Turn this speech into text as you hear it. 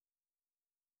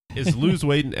Is lose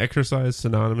weight and exercise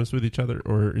synonymous with each other,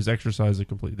 or is exercise a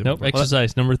completely different? Nope,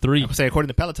 exercise, number 3. I would say according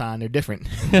to Peloton, they're different.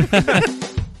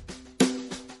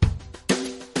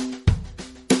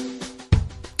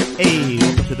 Hey,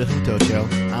 welcome to the Junto Show.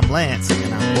 I'm Lance,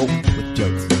 and I'm woke with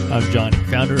jokes. I'm Johnny,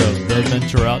 founder of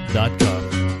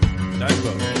TheVentureOut.com. Dive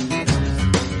boat.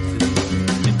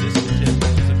 Is this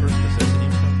the first necessity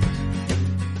of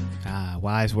something?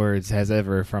 Wise words as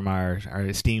ever from our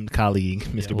esteemed colleague,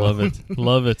 Mr. Bo. Love it.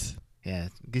 Love it. Yeah,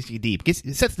 gets you deep.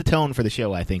 It sets the tone for the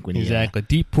show, I think. When Exactly.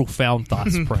 Deep, profound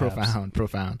thoughts, perhaps.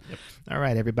 Profound. Yep. All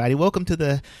right, everybody. Welcome to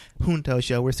the Junto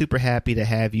Show. We're super happy to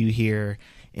have you here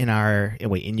in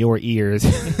your ears.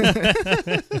 All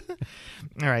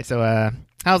right, so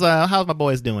how's my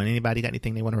boys doing? Anybody got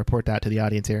anything they want to report out to the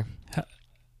audience here?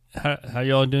 How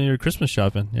y'all doing your Christmas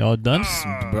shopping? Y'all done?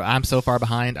 Bro, I'm so far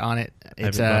behind on it.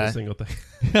 It's I haven't done a single thing.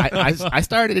 I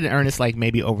started in earnest like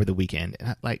maybe over the weekend.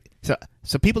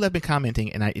 So people have been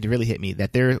commenting, and it really hit me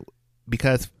that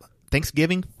because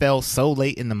Thanksgiving fell so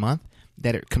late in the month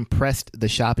that it compressed the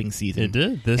shopping season. It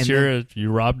did. This year,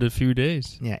 you robbed a few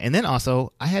days. Yeah, and then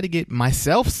also, I had to get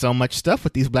myself so much stuff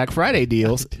with these Black Friday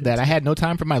deals that I had no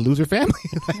time for my loser family.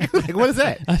 like, what is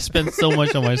that? I spent so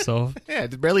much on myself. Yeah,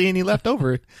 there's barely any left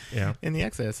over Yeah. in the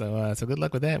excess. So good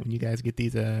luck with that when you guys get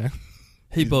these.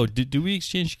 Hey, Bo, do we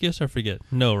exchange gifts? I forget.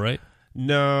 No, right?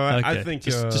 No, Okay. I think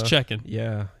just checking.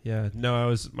 Yeah. No, I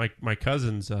was my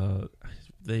cousins.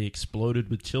 They exploded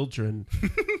with children,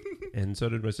 and so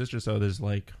did my sister. So there's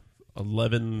like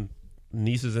 11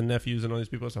 nieces and nephews and all these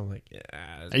people. So I'm like, yeah.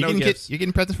 Are you you're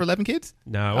getting presents for 11 kids?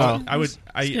 No, Oh. I would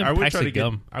packs try of to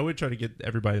gum. I would try to get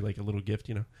everybody like a little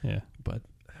gift, Yeah. But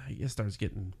it starts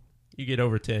getting. You get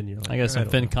over 10, you're like, I got some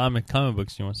don't Finn know. comic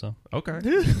books you want some. Okay.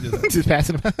 Do that. Just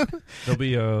passing them out. There'll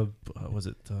be was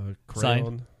it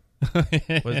crayon?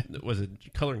 Was it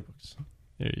coloring books?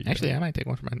 There you Actually, go. I might take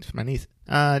one for my niece.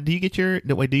 Do you get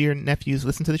do your nephews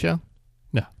listen to the show?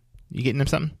 No. You getting them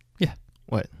something? Yeah.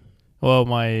 What? Well,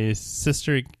 my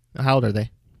sister... How old are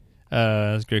they?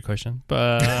 That's a great question.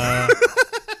 But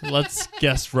let's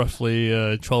guess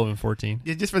roughly 12 and 14.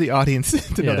 Yeah, just for the audience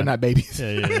to know Yeah. they're not babies.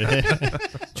 Yeah.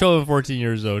 12 and 14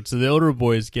 years old. So the older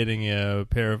boy is getting a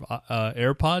pair of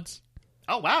AirPods.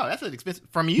 Oh, wow. That's an expensive...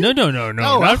 From you? No,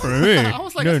 not for me. I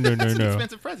was like, no. that's an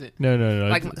expensive present. No.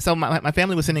 Like, so my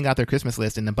family was sending out their Christmas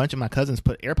list, and a bunch of my cousins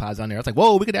put AirPods on there. I was like,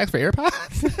 whoa, we could ask for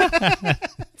AirPods?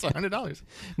 It's $100.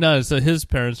 No, so his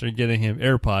parents are getting him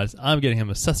AirPods. I'm getting him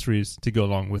accessories to go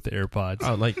along with the AirPods.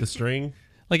 Oh, like the string?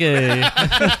 Like a...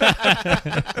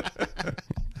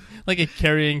 like a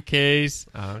carrying case,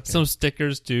 Okay. some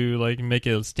stickers to like make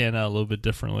it stand out a little bit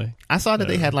differently. I saw that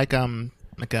they had like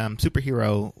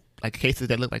superhero... like cases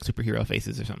that look like superhero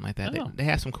faces or something like that. Oh. They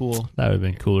have some cool... That would have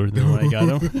been cooler than when I got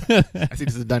them. I see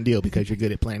this is a done deal because you're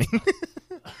good at planning.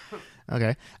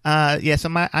 Okay. Yeah, so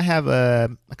I have a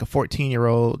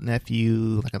 14-year-old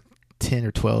nephew, like a 10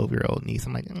 or 12-year-old niece.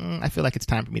 I'm like, I feel like it's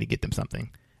time for me to get them something.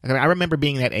 I remember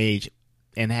being that age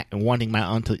and wanting my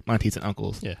aunties and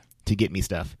uncles to get me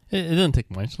stuff. It doesn't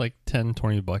take much, like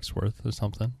 $10-$20 worth or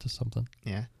something. Just something.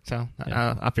 Yeah, so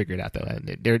Yeah. I'll figure it out though.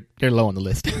 They're low on the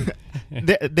list.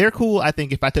 they're cool. I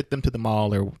think if I took them to the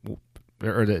mall or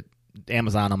the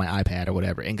Amazon on my iPad or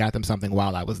whatever and got them something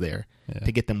while I was there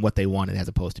to get them what they wanted, as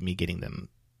opposed to me getting them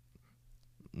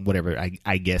whatever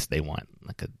I guess they want.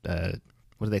 Like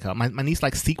what do they call it? My niece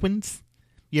likes sequins.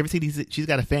 You ever see these? She's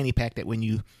got a fanny pack that when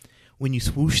you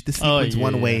swoosh the sequins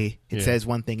one way, it says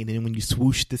one thing, and then when you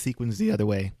swoosh the sequins the other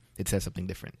way, it says something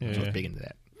different. So I was big into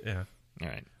that. Yeah. All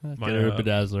right. Get her a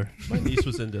bedazzler. My niece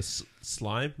was into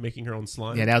slime, making her own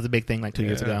slime. Yeah, that was a big thing like 2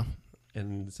 years ago.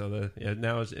 And so and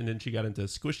then she got into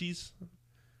squishies,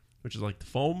 which is like the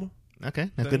foam.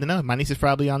 Okay, that's good to know. My niece is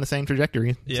probably on the same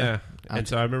trajectory. Yeah. So, and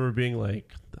so I remember being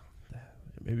like,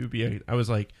 maybe it'd be I was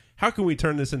like, how can we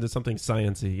turn this into something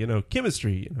sciencey?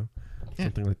 Chemistry,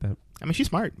 something like that. I mean, she's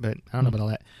smart, but I don't know about all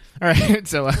that. All right,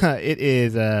 so it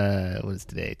is, what is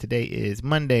today? Today is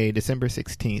Monday, December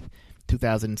 16th,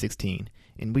 2016,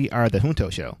 and we are the Junto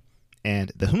Show.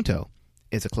 And the Junto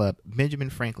is a club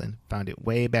Benjamin Franklin founded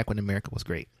way back when America was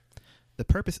great. The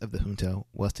purpose of the Junto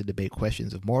was to debate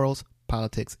questions of morals,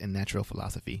 politics, and natural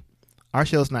philosophy. Our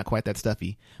show's not quite that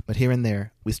stuffy, but here and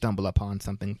there, we stumble upon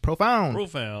something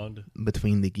profound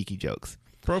between the geeky jokes.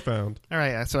 Profound. All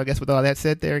right, so I guess with all that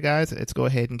said there, guys, let's go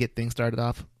ahead and get things started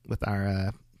off with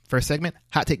our first segment,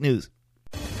 Hot Take News.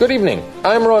 Good evening.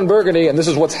 I'm Ron Burgundy, and this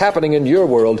is what's happening in your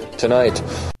world tonight.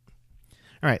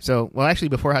 All right, so, well, actually,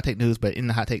 before Hot Take News, but in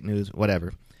the Hot Take News,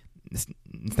 whatever. It's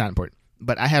not important.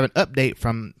 But I have an update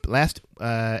from last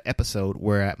episode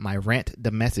where my rant, the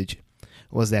message,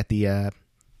 was that the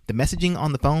the messaging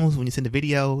on the phones when you send a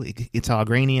video, it's all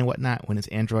grainy and whatnot. When it's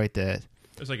Android,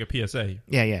 It's like a PSA.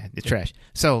 yeah, it's trash.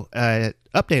 So,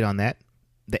 update on that.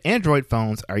 The Android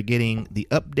phones are getting the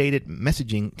updated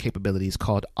messaging capabilities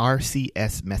called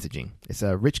RCS messaging. It's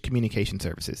a rich communication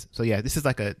services. So yeah, this is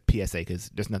like a PSA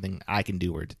because there's nothing I can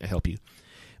do or to help you.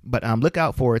 But look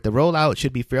out for it. The rollout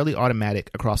should be fairly automatic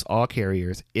across all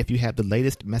carriers if you have the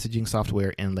latest messaging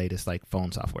software and latest like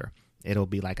phone software. It'll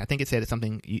be like, I think it said it's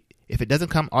something, if it doesn't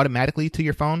come automatically to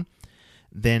your phone,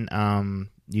 then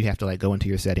you have to like go into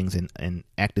your settings and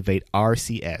activate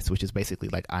RCS, which is basically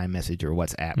like iMessage or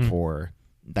WhatsApp for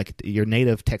like your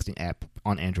native texting app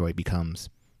on Android becomes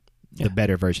the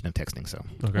better version of texting. So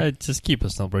just keep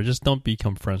it simple. Just don't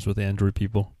become friends with Android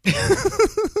people.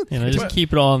 Just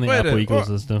keep it all in the Apple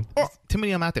ecosystem. Too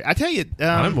many of them out there. I tell you,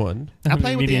 I'm one. I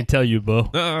play with didn't tell you, Bo.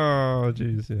 Oh,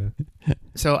 jeez, yeah.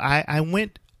 So I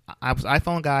was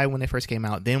iPhone guy when they first came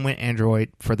out, then went Android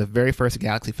for the very first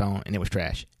Galaxy phone, and it was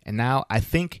trash. And now I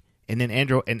think, and then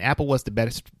Android and Apple was the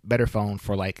better phone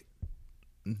for like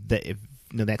the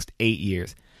next 8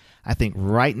 years. I think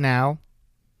right now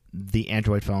the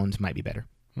Android phones might be better.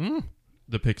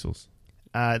 The Pixels.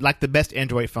 Like the best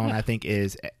Android phone, I think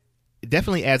is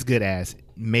definitely as good as,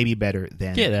 maybe better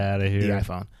than. Get out of here. The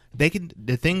iPhone. They can.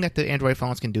 The thing that the Android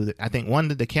phones can do, I think, one,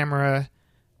 the camera.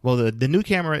 Well, the new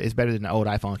camera is better than the old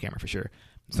iPhone camera for sure.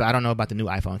 So I don't know about the new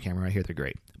iPhone camera. I hear they're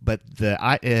great, but the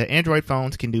Android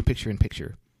phones can do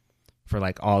picture-in-picture for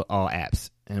like all apps,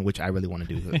 and which I really want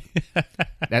to do.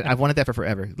 I've wanted that for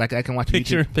forever. Like I can watch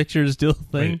YouTube. Picture is still a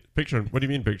thing. Wait, picture. What do you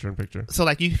mean picture-in-picture? So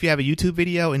like if you have a YouTube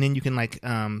video, and then you can like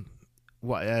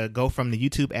go from the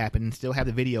YouTube app and still have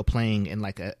the video playing in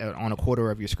like on a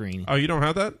quarter of your screen. Oh, you don't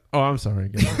have that? Oh, I'm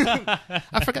sorry.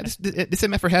 I forgot this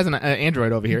MFR has an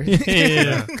Android over here.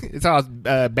 Yeah. It's all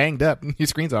banged up. Your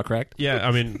screen's all cracked. Yeah,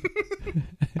 I mean,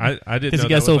 I didn't know you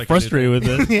got that so was like frustrated with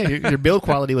it. Yeah, your build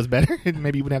quality was better.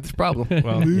 Maybe you wouldn't have this problem.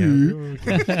 Well,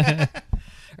 yeah.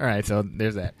 All right, so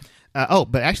there's that.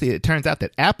 But actually, it turns out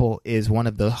that Apple is one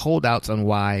of the holdouts on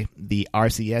why the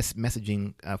RCS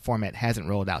messaging format hasn't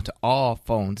rolled out to all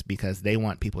phones, because they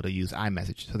want people to use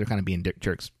iMessage. So they're kind of being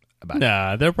jerks about it.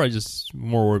 Nah, they're probably just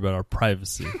more worried about our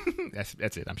privacy.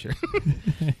 That's it, I'm sure.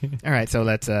 All right, so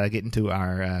let's get into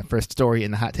our first story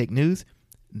in the Hot Take News.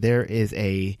 There is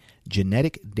a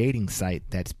genetic dating site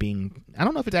that's being, I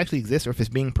don't know if it actually exists or if it's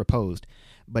being proposed,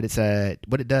 but it's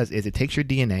what it does is it takes your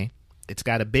DNA. It's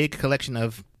got a big collection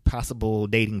of possible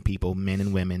dating people, men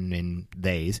and women and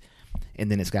theys, and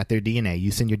then it's got their DNA.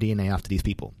 You send your DNA off to these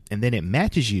people, and then it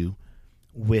matches you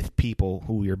with people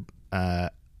who your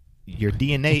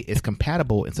DNA is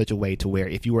compatible in such a way to where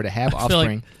if you were to have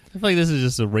offspring. I feel like this is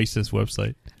just a racist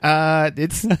website.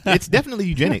 It's definitely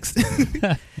eugenics.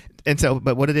 And so,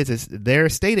 but what it is their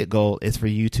stated goal is for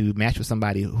you to match with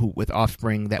somebody with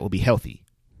offspring that will be healthy,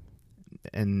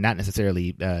 and not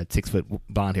necessarily 6 foot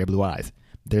blonde hair, blue eyes.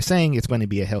 They're saying it's going to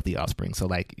be a healthy offspring, so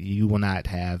like you will not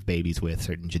have babies with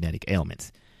certain genetic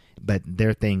ailments. But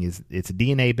their thing is it's a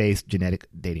DNA based genetic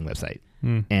dating website.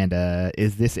 And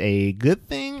is this a good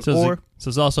thing? So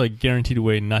it's also a guaranteed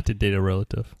way not to date a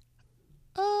relative.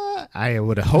 I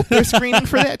would hope they're screening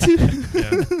for that too.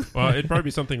 Yeah. Well, it'd probably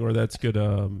be something where that's good.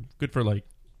 Good for like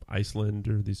Iceland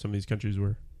or some of these countries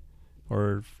where,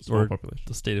 or population.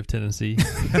 The state of Tennessee.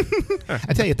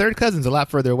 I tell you, third cousin's a lot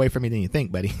further away from me than you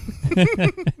think, buddy.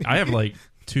 I have like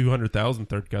 200,000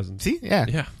 third cousins. See,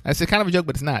 yeah. That's kind of a joke,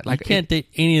 but it's not. Like you can't date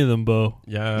any of them, Bo.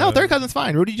 Yeah. No, third cousin's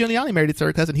fine. Rudy Giuliani married his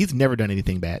third cousin. He's never done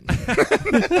anything bad.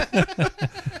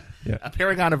 Yeah. A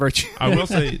paragon of virtue. I will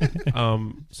say,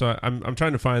 so I'm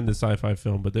trying to find the sci-fi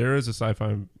film, but there is a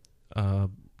sci-fi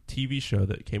TV show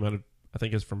that came out of, I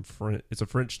think it's from it's a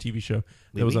French TV show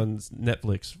that was on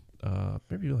Netflix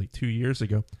maybe like 2 years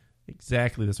ago.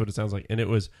 Exactly, that's what it sounds like. And it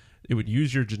would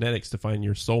use your genetics to find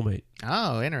your soulmate.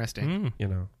 Oh, interesting. You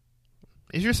know,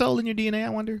 is your soul in your DNA? I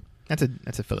wonder. That's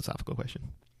a philosophical question.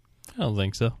 I don't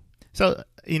think so. So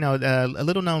a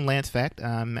little known Lance fact.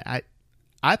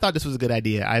 I thought this was a good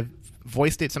idea. I've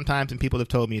voiced it sometimes, and people have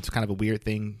told me it's kind of a weird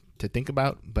thing to think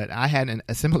about. But I had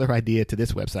a similar idea to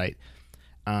this website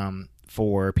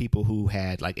for people who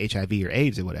had like HIV or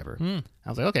AIDS or whatever. I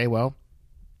was like, okay, well,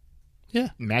 yeah,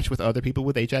 match with other people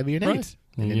with HIV and AIDS,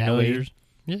 and then that way,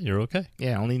 you're okay.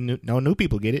 Yeah, only no new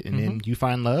people get it, and then you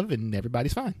find love, and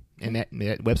everybody's fine. And that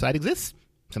website exists.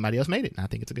 Somebody else made it, and I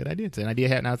think it's a good idea. It's an idea I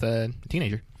had when I was a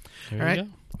teenager. There All right, you go.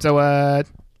 So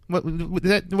what is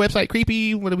that website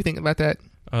creepy? What do we think about that?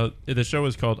 the show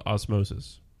is called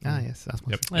Osmosis. Yes,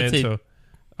 Osmosis. Yep. So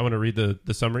I want to read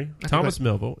the summary. Okay, Thomas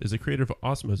Melville is a creator of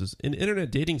Osmosis, an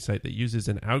internet dating site that uses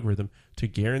an algorithm to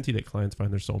guarantee that clients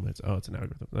find their soulmates. Oh, it's an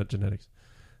algorithm, not genetics.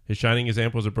 His shining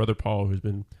example is a brother Paul, who's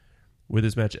been with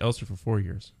his match Elster for 4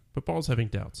 years. But Paul's having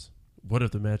doubts. What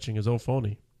if the matching is all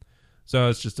phony? So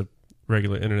it's just a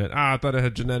regular internet. I thought it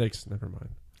had genetics. Never mind.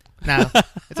 Now,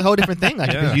 it's a whole different thing.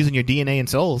 Like using your DNA and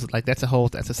souls. Like that's a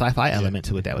sci-fi element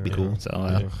to it. That would be cool. So,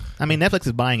 I mean, Netflix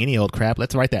is buying any old crap.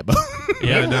 Let's write that book.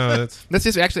 Yeah, no, let's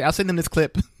just actually. I'll send them this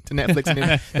clip to Netflix, and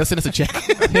then they'll send us a check.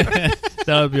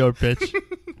 That would be our pitch.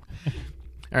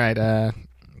 All right. I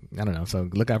don't know. So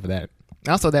look out for that.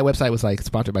 Also, that website was like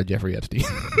sponsored by Jeffrey Epstein.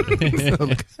 So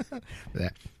look for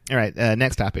that. All right.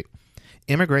 Next topic.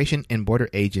 Immigration and border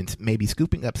agents may be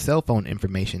scooping up cell phone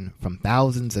information from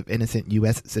thousands of innocent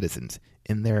U.S. citizens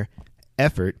in their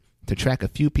effort to track a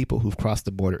few people who've crossed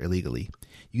the border illegally,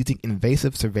 using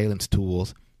invasive surveillance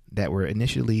tools that were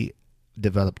initially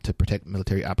developed to protect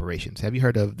military operations. Have you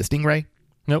heard of the Stingray?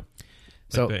 Nope.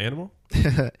 So the animal?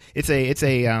 It's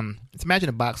imagine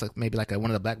a box like maybe like one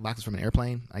of the black boxes from an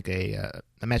airplane, like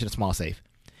imagine a small safe.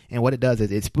 And what it does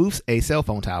is it spoofs a cell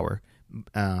phone tower.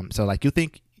 So like you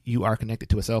think you are connected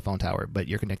to a cell phone tower, but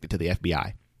you're connected to the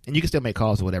FBI. And you can still make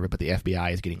calls or whatever, but the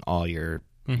FBI is getting all your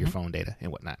phone data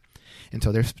and whatnot. And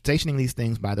so they're stationing these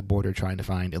things by the border trying to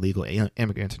find illegal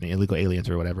immigrants and illegal aliens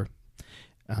or whatever.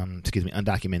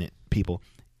 Undocumented people.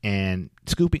 And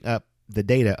scooping up the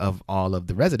data of all of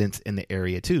the residents in the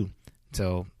area too.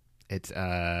 So it's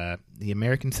the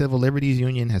American Civil Liberties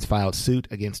Union has filed suit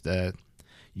against the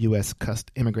U.S.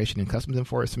 Immigration and Customs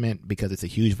Enforcement because it's a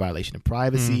huge violation of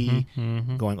privacy,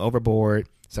 going overboard.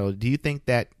 So do you think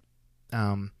that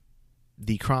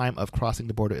the crime of crossing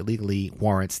the border illegally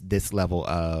warrants this level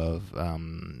of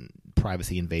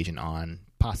privacy invasion on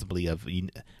possibly of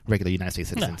regular United States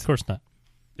citizens? No, of course not.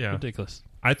 Yeah. Ridiculous.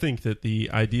 I think that the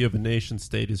idea of a nation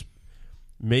state is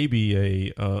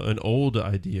maybe an old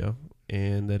idea,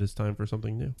 and that it's time for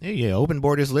something new. Yeah, open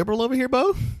borders liberal over here,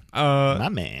 Bo? My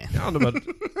man. I don't know about...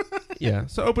 Yeah,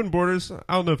 so open borders,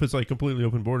 I don't know if it's like completely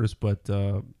open borders, but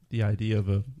the idea of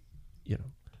a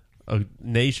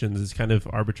nations is kind of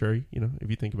arbitrary, if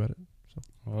you think about it. So.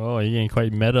 Oh, you're getting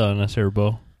quite meta on us here,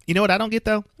 Bo. You know what I don't get,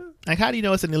 though? Like, how do you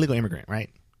know it's an illegal immigrant, right?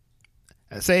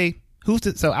 Say,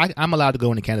 I'm allowed to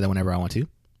go into Canada whenever I want to.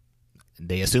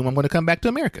 They assume I'm going to come back to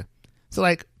America. So,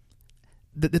 like,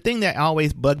 the thing that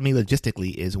always bugged me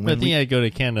logistically is when I think I go to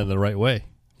Canada the right way.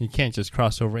 You can't just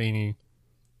cross over any...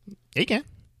 You can.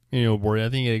 Border. I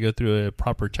think you got to go through a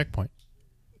proper checkpoint.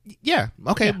 Yeah.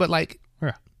 Okay, yeah. But, like,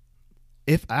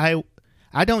 if I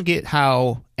don't get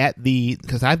how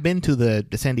because I've been to the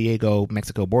San Diego,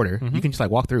 Mexico border. You can just, like,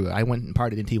 walk through. I went and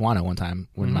partied in Tijuana one time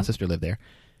when my sister lived there.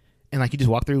 And, like, you just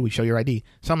walk through, we show your ID.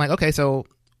 So I'm like, okay, so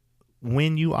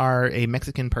when you are a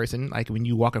Mexican person, like, when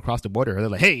you walk across the border, they're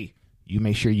like, hey, you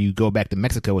make sure you go back to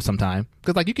Mexico sometime.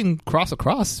 Because, like, you can cross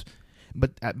across.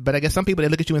 But I guess some people, they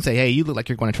look at you and say, hey, you look like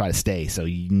you're going to try to stay. So,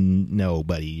 no,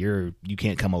 buddy, you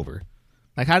can't come over.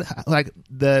 Like,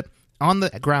 the on the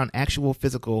ground actual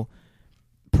physical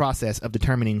process of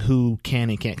determining who can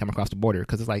and can't come across the border.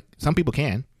 Because it's like, some people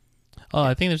can. Oh,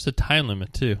 I think there's a time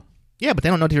limit, too. Yeah, but they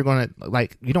don't know that you're going to,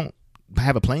 like, you don't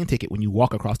have a plane ticket when you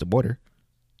walk across the border.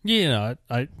 Yeah,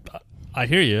 I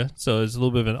hear you. So it's a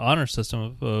little bit of an honor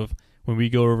system of when we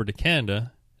go over to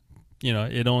Canada,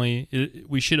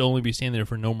 we should only be staying there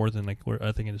for no more than I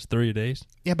think it is 30 days.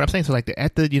 Yeah, but I'm saying, so like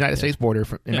at the United States border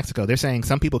in Mexico, they're saying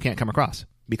some people can't come across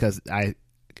because I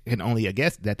can only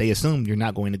guess that they assume you're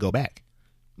not going to go back.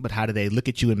 But how do they look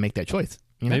at you and make that choice?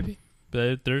 Maybe.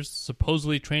 But there's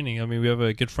supposedly training. I mean, we have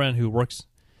a good friend who works,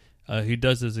 who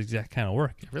does this exact kind of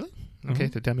work. Really? Okay,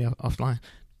 so tell me offline.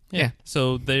 Yeah.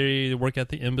 So they work at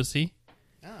the embassy,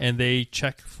 and they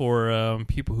check for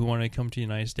people who want to come to the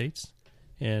United States.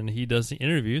 And he does the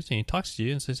interviews, and he talks to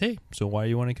you and says, hey, so why do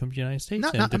you want to come to the United States?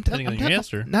 Depending on your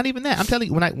answer. Not even that. I'm telling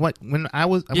you, when I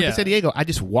went to San Diego, I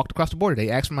just walked across the border. They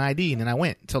asked for my ID, and then I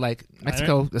went. So, like,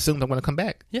 Mexico assumed I'm going to come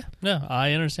back. Yeah. No,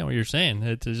 I understand what you're saying.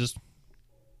 It's just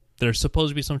there's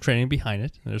supposed to be some training behind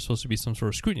it. And there's supposed to be some sort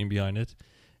of scrutiny behind it.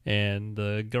 And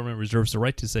the government reserves the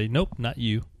right to say, nope, not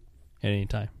you at any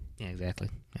time. Yeah, exactly.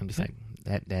 I'm just like,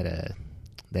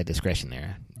 that discretion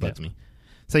there bugs me.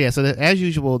 So, as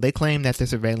usual, they claim that the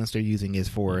surveillance they're using is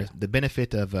for the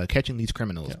benefit of catching these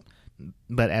criminals. Yeah.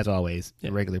 But as always,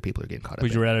 the regular people are getting caught up.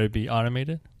 Would you rather it be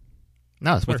automated?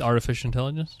 No, it's with artificial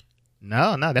intelligence?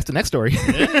 No, that's the next story.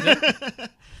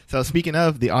 So, speaking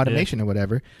of the automation or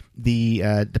whatever,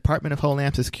 the Department of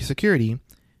Homeland Security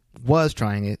was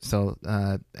trying it. So,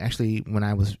 actually, when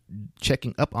I was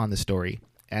checking up on the story,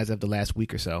 as of the last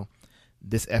week or so,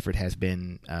 this effort has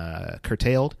been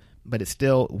curtailed. But it's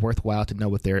still worthwhile to know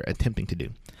what they're attempting to do.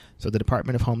 So the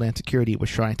Department of Homeland Security was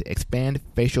trying to expand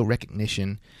facial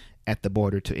recognition at the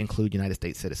border to include United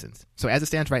States citizens. So as it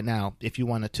stands right now, if you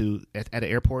wanted to, at an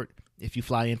airport, if you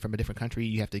fly in from a different country,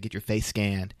 you have to get your face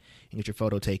scanned and get your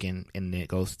photo taken, and then it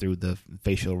goes through the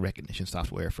facial recognition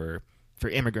software for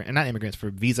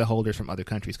visa holders from other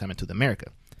countries coming to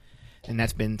America. And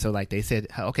that's been, so like they said,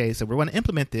 okay, so we're going to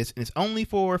implement this, and it's only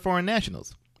for foreign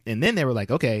nationals. And then they were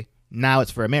like, okay, now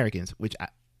it's for Americans, which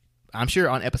I'm sure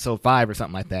on episode 5 or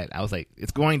something like that, I was like,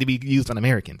 it's going to be used on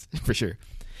Americans for sure.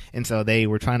 And so they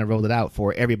were trying to roll it out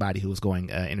for everybody who was going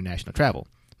international travel.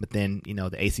 But then, the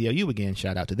ACLU, again,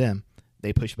 shout out to them,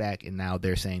 they pushed back, and now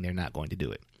they're saying they're not going to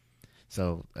do it.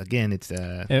 So again, it's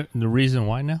the reason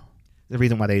why now? The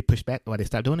reason why they pushed back, why they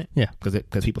stopped doing it? Yeah.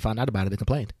 Because people found out about it and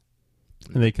complained.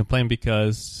 And they complained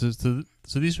because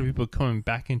so these are people coming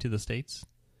back into the States,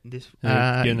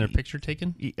 getting their picture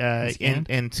taken,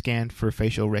 and scanned for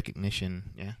facial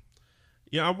recognition.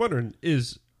 Yeah. I'm wondering,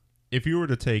 if you were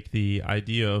to take the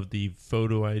idea of the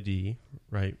photo ID,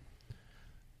 right?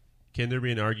 Can there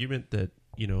be an argument that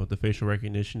the facial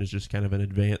recognition is just kind of an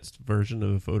advanced version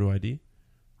of a photo ID?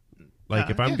 Like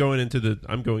if I'm going into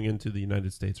the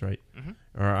United States, right? Mm-hmm.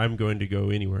 Or I'm going to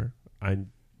go anywhere, I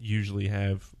usually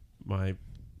have my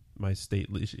state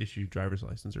issued driver's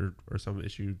license or some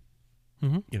issued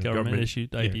government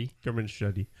issued ID. Yeah, government issued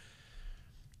ID.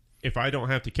 If I don't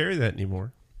have to carry that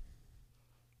anymore,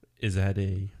 is that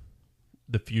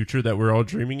the future that we're all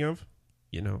dreaming of?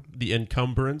 The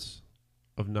encumbrance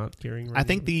of not carrying. I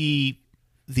think the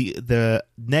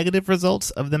negative results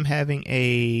of them having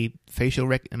a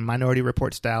Minority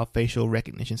Report style facial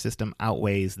recognition system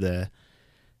outweighs the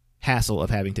hassle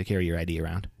of having to carry your ID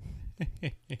around.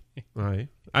 Right.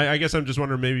 I guess I'm just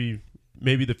wondering,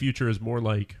 maybe the future is more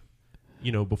like,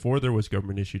 before there was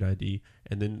government issued ID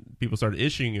and then people started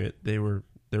issuing it, there were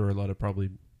a lot of probably,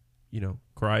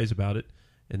 cries about it.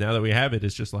 And now that we have it,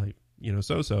 it's just like,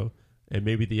 so. And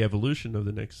maybe the evolution of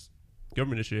the next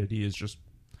government issued ID is just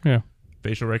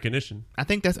facial recognition. I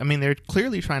think they're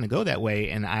clearly trying to go that way.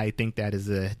 And I think that is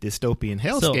a dystopian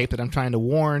hellscape that I'm trying to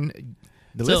warn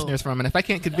the listeners from. And if I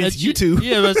can't convince you to.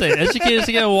 Yeah, I was saying, educate us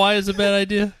again. Why is it a bad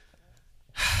idea?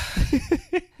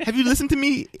 Have you listened to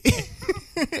me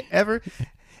ever?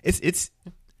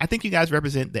 I think you guys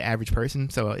represent the average person,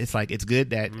 so it's like it's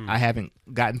good that I haven't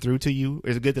gotten through to you.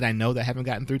 It's good that I know that I haven't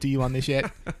gotten through to you on this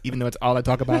yet, even though it's all I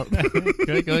talk about. Go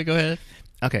ahead.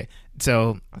 Okay,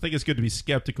 so I think it's good to be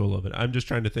skeptical of it. I'm just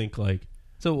trying to think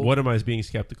so what am I being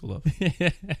skeptical of?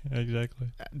 Exactly.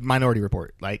 Minority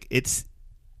Report, it's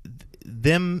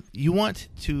them. You want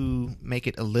to make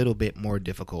it a little bit more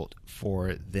difficult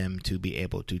for them to be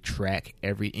able to track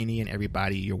any and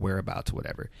everybody, your whereabouts,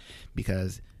 whatever,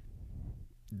 because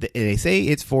they say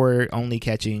it's for only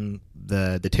catching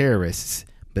the terrorists,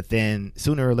 but then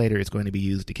sooner or later it's going to be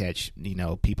used to catch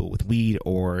people with weed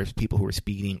or people who are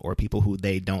speeding or people who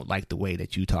they don't like the way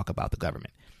that you talk about the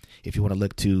government. If you want to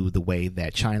look to the way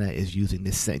that China is using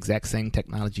this exact same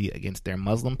technology against their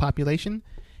Muslim population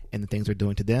and the things they're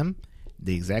doing to them,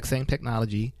 the exact same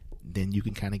technology, then you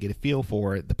can kind of get a feel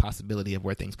for the possibility of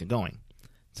where things can going.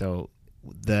 So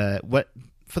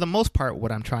for the most part,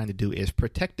 what I'm trying to do is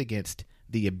protect against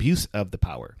the abuse of the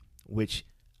power, which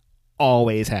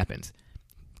always happens.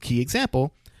 Key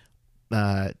example,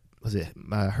 was it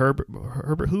Herbert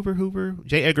Hoover?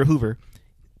 J. Edgar Hoover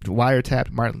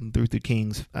wiretapped Martin Luther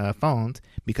King's phones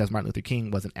because Martin Luther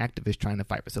King was an activist trying to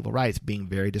fight for civil rights, being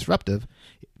very disruptive.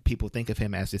 People think of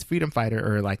him as this freedom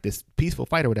fighter or like this peaceful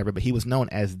fighter or whatever, but he was known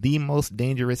as the most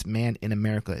dangerous man in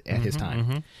America at his time.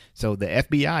 Mm-hmm. So the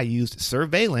FBI used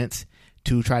surveillance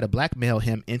to try to blackmail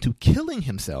him into killing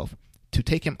himself to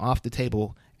take him off the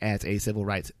table as a civil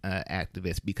rights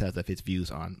activist because of his views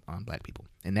on black people.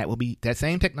 And that will be that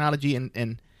same technology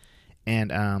and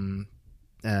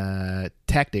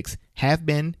tactics have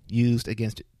been used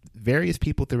against various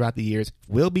people throughout the years,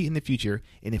 will be in the future,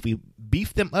 and if we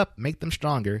beef them up, make them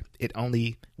stronger, it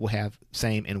only will have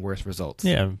same and worse results.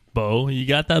 Yeah, Bo, you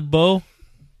got that, Bo?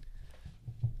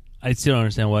 I still don't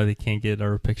understand why they can't get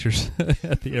our pictures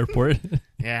at the airport.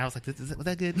 Yeah, I was like, was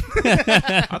that good?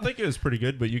 I think it was pretty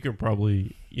good, but you can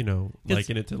probably,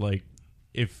 liken it to like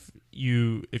if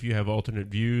you have alternate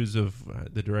views of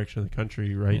the direction of the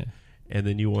country, right? Yeah. And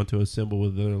then you want to assemble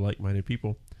with other like-minded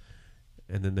people,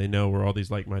 and then they know where all these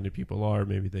like-minded people are.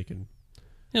 Maybe they can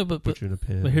put you in a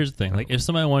pin. But here's the thing. Like, if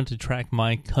somebody wanted to track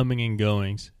my coming and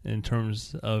goings in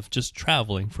terms of just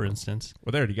traveling, for instance.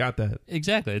 Well, they already got that.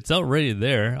 Exactly. It's already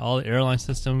there. All the airline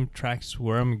system tracks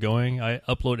where I'm going. I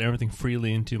upload everything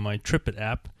freely into my TripIt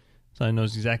app, so I know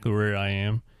exactly where I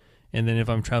am. And then if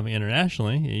I'm traveling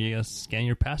internationally, you got to scan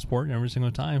your passport every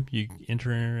single time you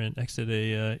enter and exit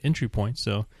a entry point.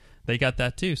 So they got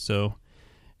that too. So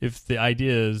if the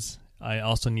idea is I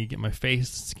also need to get my face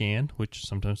scanned, which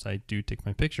sometimes I do take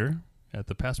my picture at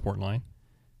the passport line,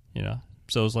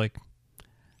 so it's like,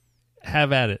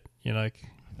 have at it. Like,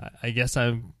 I guess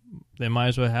they might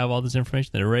as well have all this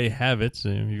information. They already have it. So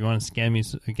if you want to scan me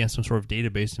against some sort of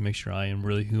database to make sure I am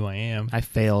really who I am. I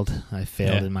failed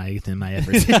in my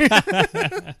efforts.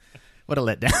 What a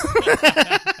letdown.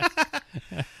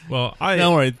 Well,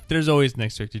 don't worry. There's always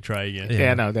next week to try again.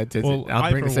 Yeah, no, that's it. Well,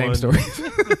 I'll bring the same stories.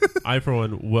 I, for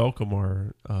one, welcome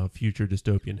our future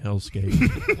dystopian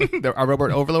hellscape. Our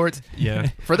robot overlords? Yeah.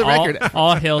 For the record.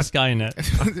 All hail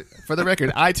Skynet. For the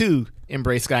record, I, too,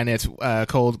 embrace Skynet's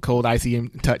cold, icy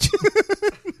touch.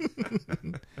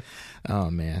 Oh,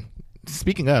 man.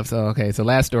 Speaking of, so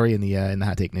last story in the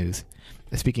hot take news.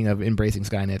 Speaking of embracing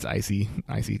Skynet's icy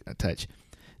touch.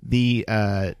 The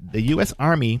U.S.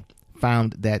 Army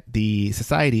found that the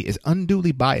society is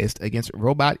unduly biased against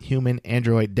robot, human,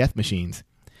 android death machines.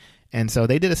 And so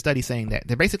they did a study saying that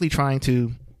they're basically trying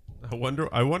to... I wonder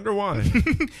why.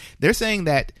 They're saying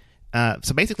that...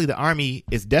 so basically the Army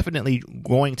is definitely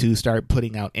going to start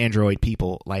putting out android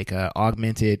people, like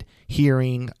augmented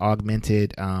hearing,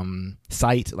 augmented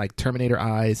sight, like Terminator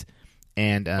eyes.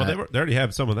 And well, they already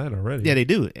have some of that already. Yeah, they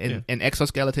do. And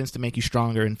exoskeletons to make you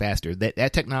stronger and faster.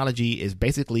 That technology is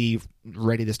basically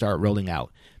ready to start rolling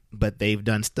out. But they've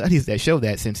done studies that show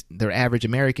that since their average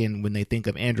American, when they think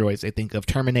of androids, they think of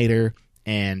Terminator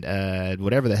and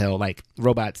whatever the hell, like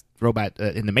robot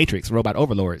in the Matrix, robot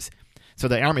overlords. So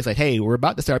the Army's like, hey, we're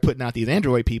about to start putting out these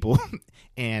android people,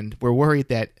 and we're worried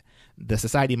that the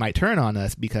society might turn on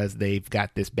us because they've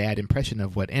got this bad impression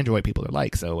of what android people are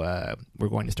like. So we're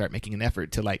going to start making an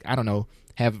effort to, like, I don't know,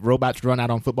 have robots run out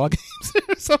on football games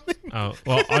or something. Oh,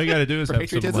 well, all you got to do is have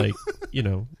patriotism. some,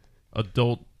 like,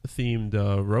 adult-themed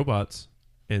robots,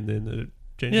 and then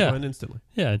change your mind instantly.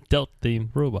 Yeah, adult-themed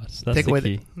robots. That's Take the away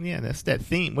key. That's that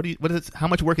theme. What is it? How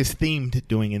much work is themed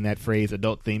doing in that phrase,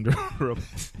 adult-themed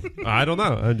robots? I don't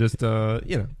know. I'm just,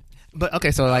 But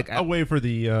okay, so like I'll wait for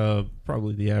the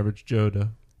probably the average Joe to.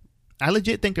 I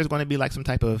legit think there's going to be like some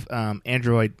type of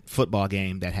Android football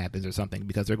game that happens or something,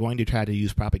 because they're going to try to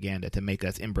use propaganda to make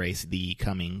us embrace the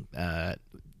coming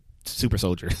super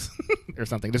soldiers or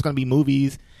something. There's going to be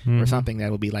movies or something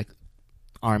that will be like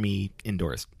Army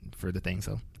endorsed for the thing.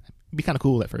 So it'd be kind of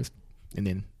cool at first, and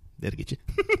then that'll get you.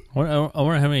 I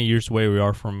wonder how many years away we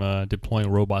are from deploying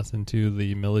robots into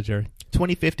the military.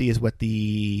 2050 is what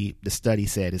the study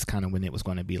said is kind of when it was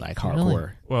going to be like hardcore.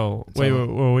 Really? Well, So- wait.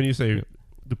 Well, when you say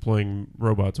deploying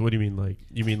robots, what do you mean? Like,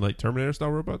 you mean like Terminator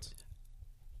style robots?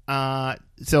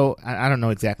 So I don't know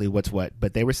exactly what's what,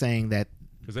 but they were saying that.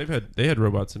 Because they had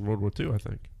robots in World War II, I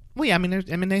think. Well, yeah, I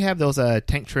mean they have those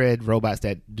tank tread robots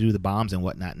that do the bombs and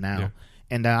whatnot now. Yeah.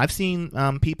 And I've seen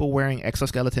people wearing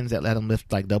exoskeletons that let them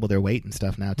lift like double their weight and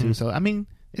stuff now too. So I mean,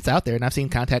 it's out there, and I've seen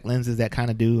contact lenses that kind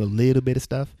of do a little bit of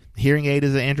stuff. Hearing aid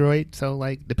is an Android, so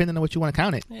like depending on what you want to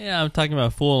count it. Yeah, I'm talking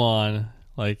about full on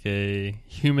like a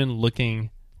human looking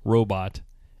robot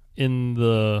in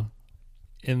the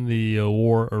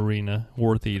war arena,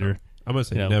 war theater. I'm gonna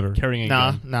say never. Carrying a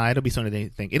gun. Nah, it'll be sooner than you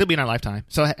think. It'll be in our lifetime.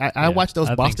 So I watched those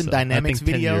Boston Dynamics I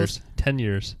think videos. 10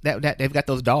 years. That they've got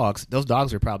those dogs. Those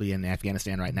dogs are probably in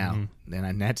Afghanistan right now,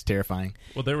 and that's terrifying.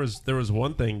 Well, there was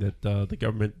one thing that the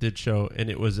government did show, and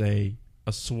it was a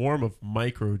swarm of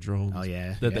micro drones. Oh,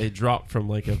 yeah, that they dropped from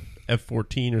like a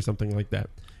F-14 or something like that.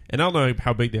 And I don't know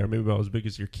how big they are. Maybe about as big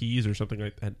as your keys or something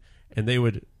like that. And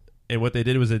what they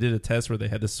did was they did a test where they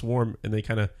had the swarm and they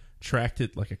kind of tracked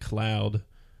it like a cloud.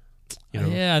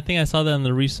 Yeah, I think I saw that in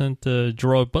the recent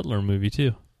Gerard Butler movie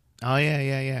too. Oh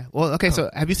yeah. Well, okay. So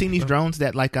have you seen these drones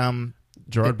that like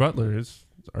Gerard Butler is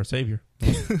our savior.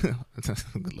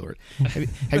 Good Lord. Have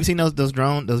you seen those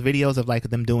videos of like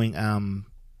them doing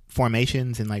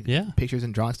formations and like pictures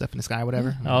and drawing stuff in the sky or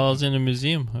whatever? I was in a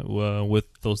museum with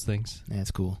those things. Yeah,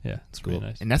 it's cool. Yeah, it's cool.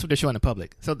 Nice. And that's what they're showing the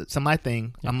public. So my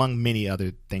thing, among many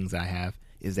other things I have,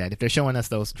 is that if they're showing us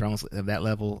those drones of that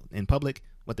level in public,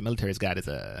 what the military's got is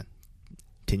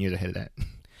 10 years ahead of that.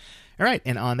 All right,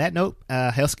 and on that note,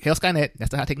 Hail Skynet,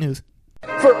 that's the hot take news.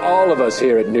 For all of us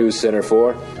here at News Center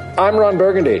 4, I'm Ron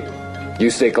Burgundy. You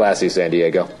stay classy, San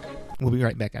Diego. We'll be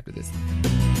right back after this.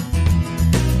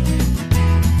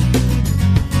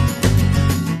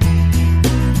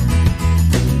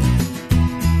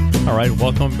 All right,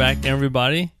 welcome back,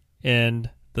 everybody. And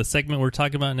the segment we're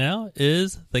talking about now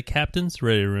is the Captain's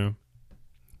Ready Room.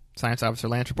 Science Officer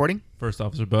Lance reporting. First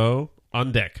Officer Bo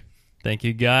on deck. Thank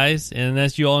you, guys. And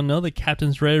as you all know, the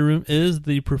Captain's Ready Room is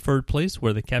the preferred place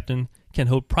where the captain can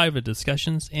hold private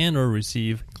discussions and or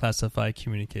receive classified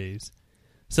communiques.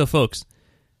 So, folks,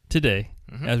 today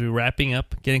as we're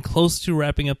getting close to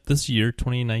wrapping up this year,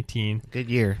 2019. Good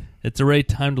year. It's already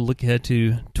time to look ahead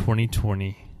to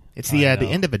 2020. It's the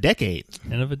end of a decade.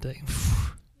 End of a decade.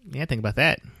 Yeah, think about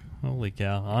that. Holy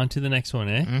cow. On to the next one,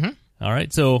 eh? Mm-hmm. All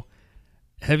right. So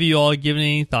have you all given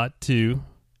any thought to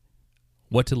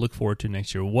what to look forward to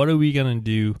next year? What are we going to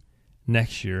do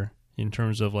next year in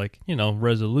terms of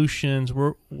resolutions?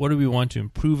 What do we want to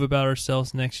improve about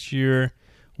ourselves next year?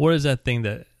 What is that thing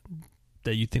that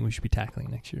you think we should be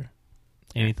tackling next year?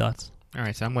 Any thoughts? All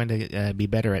right, so I'm going to be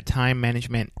better at time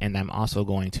management, and I'm also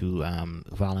going to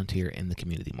volunteer in the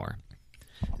community more,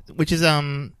 which is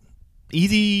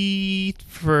easy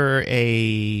for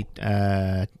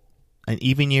an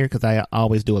even year because I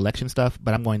always do election stuff.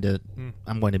 But I'm going to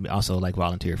also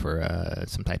volunteer for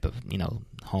some type of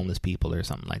homeless people or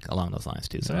something along those lines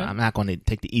too. So I'm not going to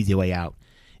take the easy way out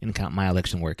and count my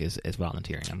election work as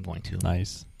volunteering. I'm going to.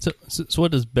 Nice. So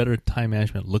what does better time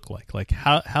management look like? Like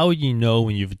how you know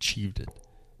when you've achieved it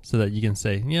so that you can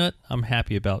say, you know what, I'm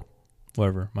happy about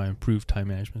my improved time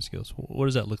management skills. What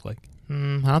does that look like? I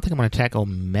don't think I'm going to tackle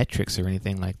metrics or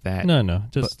anything like that. No.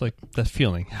 Just that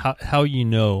feeling. How you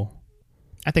know.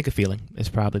 I think a feeling is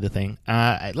probably the thing.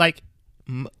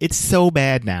 It's so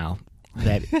bad now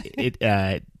that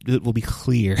it will be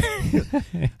clear.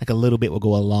 A little bit will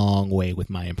go a long way with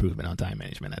my improvement on time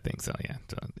management, I think. So, yeah.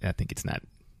 So I think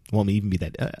won't even be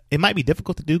that. It might be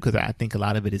difficult to do because I think a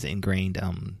lot of it is ingrained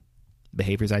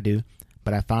behaviors I do.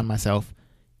 But I found myself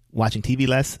watching TV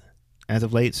less as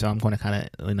of late, so I'm going to kind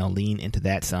of lean into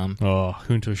that some. Oh,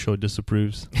 Junto Show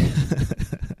disapproves.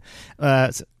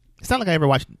 It's not like I ever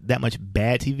watched that much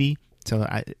bad TV, so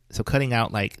cutting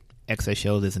out excess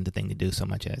shows isn't the thing to do so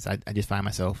much as I just find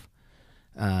myself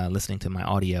listening to my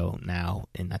audio now,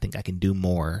 and I think I can do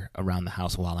more around the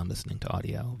house while I'm listening to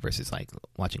audio versus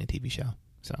watching a TV show.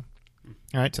 So,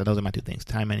 all right, so those are my two things: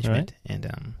 time management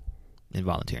and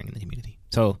volunteering in the community.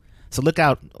 So look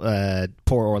out,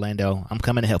 poor Orlando. I'm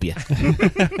coming to help you.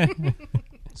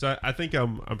 So I think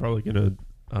I'm probably gonna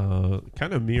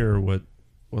kind of mirror what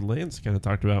Lance kind of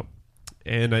talked about,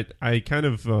 and I kind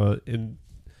of in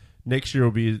next year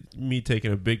will be me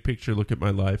taking a big picture look at my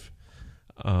life,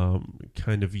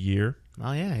 kind of year.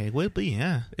 Oh yeah, it will be,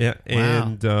 yeah. Yeah,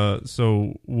 wow. And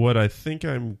so what I think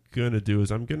I'm gonna do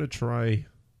is I'm gonna try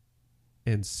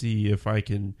and see if I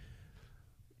can,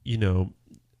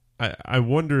 I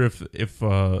wonder if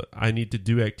I need to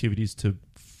do activities to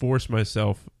force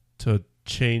myself to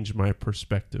change my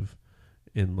perspective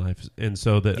in life, and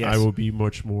so that yes. I will be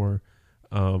much more,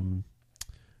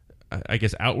 I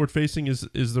guess, outward facing is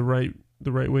the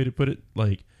right way to put it.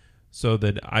 So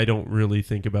that I don't really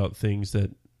think about things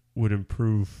that would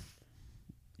improve,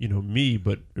 me,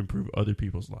 but improve other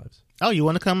people's lives. Oh, you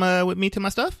want to come with me to my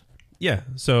stuff? Yeah.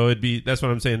 So that's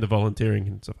what I'm saying. The volunteering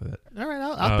and stuff like that. All right,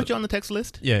 I'll put you on the text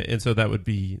list. Yeah, and so that would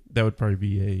probably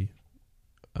be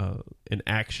an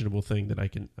actionable thing that I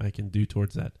can do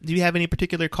towards that. Do you have any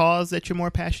particular cause that you're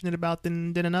more passionate about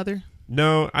than another?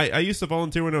 No, I used to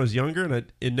volunteer when I was younger, and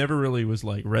it never really was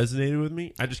resonated with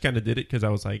me. I just kind of did it because I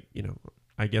was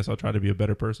I guess I'll try to be a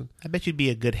better person. I bet you'd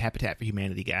be a good Habitat for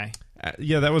Humanity guy.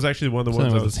 Yeah, that was actually one of the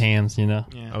ones with his hands, Yeah.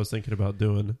 I was thinking about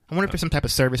doing. I wonder if there's some type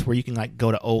of service where you can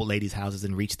go to old ladies' houses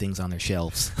and reach things on their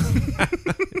shelves.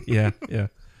 Yeah.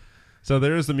 So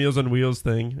there is the Meals on Wheels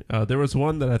thing. There was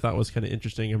one that I thought was kind of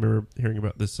interesting. I remember hearing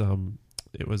about this.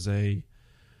 It was this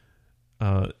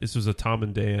was a Tom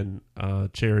and Dan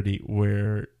charity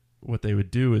where what they would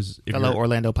do is fellow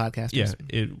Orlando podcasters.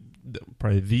 Yeah,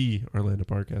 probably the Orlando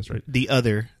podcast, right? The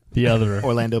other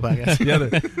Orlando podcast. The other.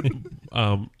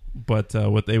 But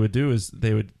what they would do is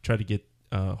they would try to get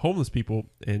homeless people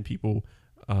and people,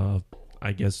 I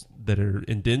guess, that are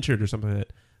indentured or something like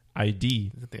that,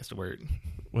 ID. I think that's the word.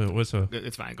 What's a?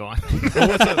 It's fine. Go on.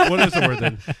 What is the word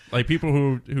then? People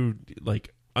who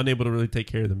unable to really take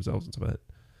care of themselves and stuff like that.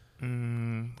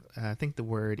 I think the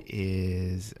word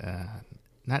is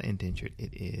not indentured.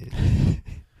 It is.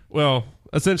 Well,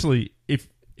 essentially, if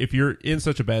you're in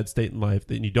such a bad state in life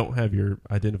that you don't have your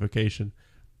identification,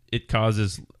 it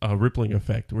causes a rippling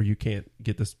effect where you can't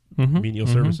get this menial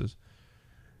services.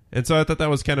 And so I thought that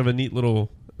was kind of a neat little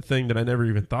thing that I never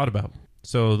even thought about.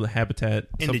 So the Habitat,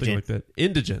 something like that.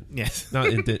 Indigent. Yes. Not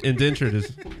indentured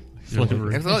is...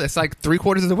 It's like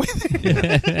 3/4 of the way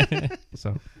there.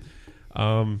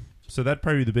 So that'd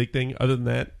probably be the big thing. Other than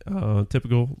that,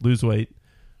 typical, lose weight,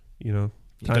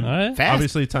 time,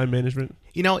 obviously time management.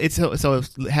 It's so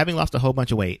having lost a whole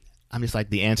bunch of weight, I'm just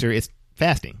the answer is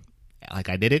fasting. I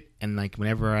did it, and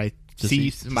whenever I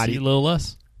see somebody eat a little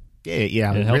less.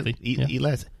 Yeah, healthy. Eat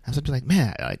less. I'm just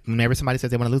man, whenever somebody says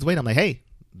they want to lose weight, I'm like, hey,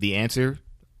 the answer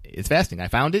is fasting. I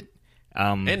found it.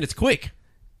 And it's quick.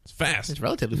 It's fast. It's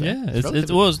relatively fast. Yeah,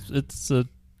 it's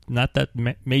not that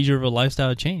major of a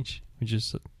lifestyle change, which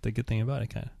is the good thing about it,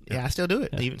 kind of. Yeah, I still do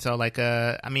it. Yeah. Even so, like,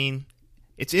 I mean,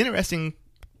 it's interesting.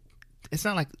 It's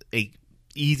not like a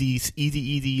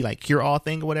easy like cure all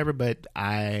thing or whatever, but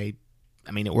I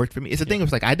mean, it worked for me. It's the thing. It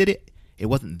was like I did it. It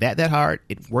wasn't that hard.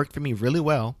 It worked for me really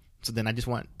well. So then I just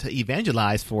want to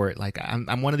evangelize for it. Like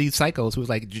I'm one of these psychos who's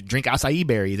like, drink acai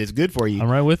berries. It's good for you. I'm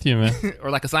right with you, man. Or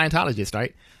like a Scientologist,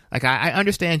 right? Like I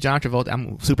understand John Travolta.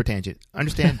 I'm super tangent.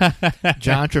 Understand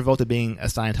John Travolta being a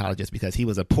Scientologist because he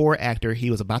was a poor actor. He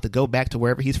was about to go back to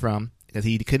wherever he's from because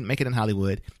he couldn't make it in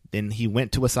Hollywood. Then he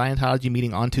went to a Scientology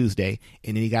meeting on Tuesday,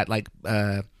 and then he got like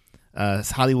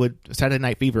Hollywood Saturday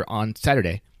Night Fever on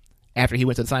Saturday after he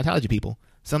went to the Scientology people.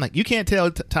 So I'm like, you can't tell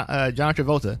John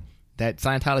Travolta that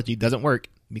Scientology doesn't work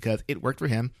because it worked for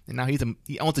him, and now he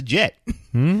owns a jet.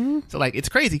 Mm-hmm. So like, it's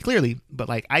crazy, clearly, but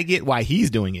like, I get why he's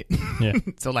doing it. Yeah.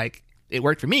 So like, it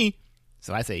worked for me.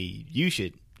 So I say you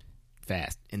should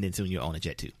fast, and then soon you'll own a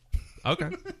jet too. Okay.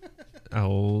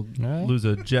 I'll lose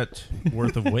a jet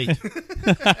worth of weight.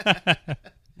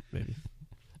 Maybe.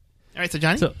 All right, so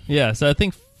Johnny. So I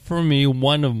think for me,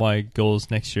 one of my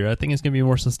goals next year, I think it's going to be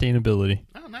more sustainability.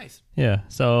 Oh, nice. Yeah.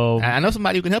 So I know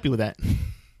somebody who can help you with that.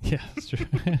 Yeah, that's true.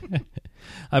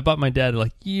 I bought my dad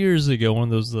like years ago one of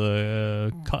those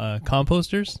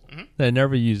composters that I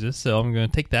never uses, so I'm going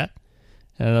to take that,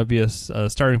 and that'll be a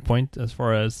starting point as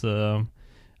far as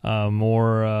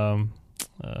more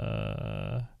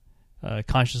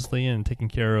consciously and taking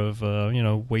care of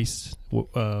waste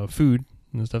food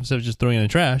and stuff. Instead of just throwing it in the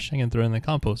trash, I can throw it in the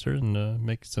composter and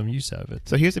make some use out of it.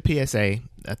 So here's a PSA,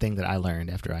 a thing that I learned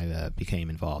after I became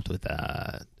involved with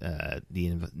the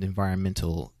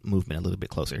environmental movement a little bit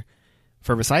closer.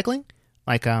 For recycling,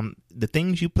 like the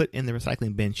things you put in the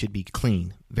recycling bin should be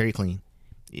clean, very clean.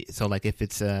 So like if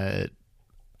it's I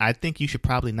think you should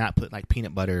probably not put like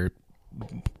peanut butter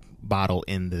bottle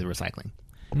in the recycling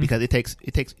because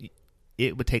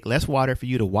it would take less water for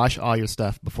you to wash all your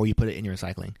stuff before you put it in your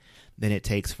recycling than it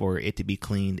takes for it to be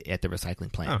cleaned at the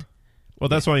recycling plant. Oh. Well,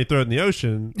 that's why you throw it in the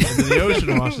ocean, and then the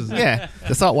ocean washes it. Yeah,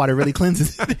 the salt water really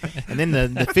cleanses it. And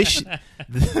then the fish,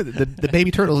 the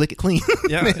baby turtles lick it clean.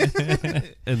 Yeah.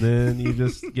 And then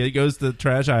it goes to the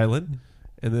trash island,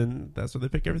 and then that's where they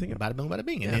pick everything up. Bada boom, bada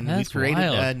bing. And then we created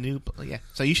a new... Yeah.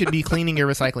 So you should be cleaning your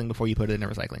recycling before you put it in the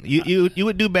recycling. You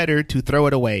would do better to throw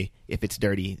it away if it's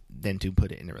dirty than to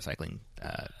put it in the recycling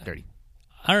dirty.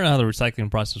 I don't know how the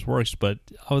recycling process works, but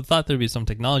I would thought there'd be some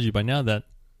technology by now that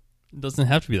doesn't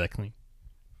have to be that clean.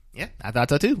 Yeah, I thought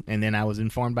so too. And then I was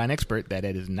informed by an expert that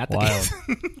it is not the case.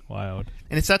 Wild.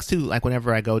 And it sucks too, like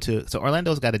whenever I go to... So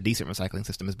Orlando's got a decent recycling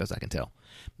system as best I can tell.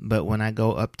 But when I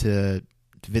go up to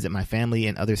visit my family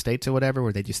in other states or whatever,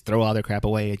 where they just throw all their crap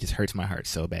away, it just hurts my heart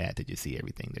so bad to just see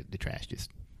everything, the trash, just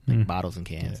like bottles and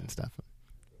cans and stuff.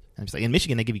 I'm just like, in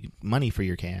Michigan, they give you money for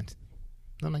your cans.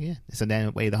 I'm like, yeah. So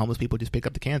that way the homeless people just pick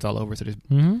up the cans all over. So there's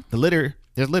the litter.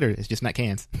 There's litter. It's just not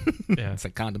cans. Yeah. It's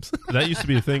like condoms. That used to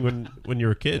be a thing when you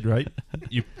were a kid, right?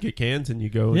 You get cans and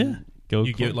you go. Yeah.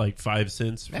 You get like 5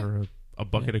 cents for a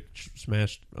bucket of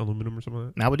smashed aluminum or something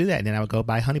like that. And I would do that. And then I would go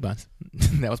buy honey buns.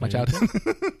 That was my childhood.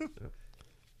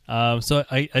 So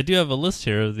I do have a list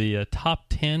here of the top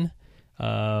 10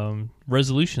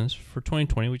 resolutions for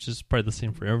 2020, which is probably the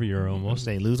same for every year almost.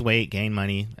 Say lose weight, gain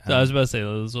money. So I was about to say,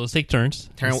 let's take turns.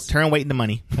 Turn weight into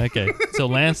money. Okay. So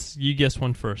Lance, you guess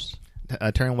one first.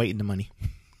 Turn weight into money.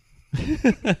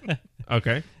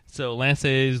 Okay. So Lance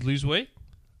says lose weight?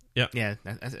 Yeah.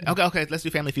 Okay. Let's do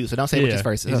Family Feud. So don't say which is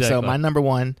first. Exactly. So my number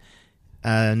one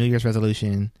New Year's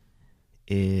resolution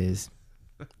is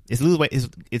lose weight.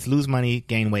 It's lose money,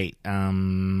 gain weight.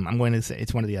 I'm going to say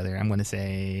it's one or the other. I'm going to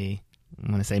say money.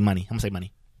 I'm going to say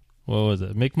money. What was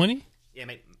it? Make money? Yeah,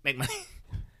 make money.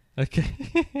 Okay.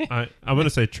 I'm going to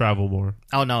say travel more.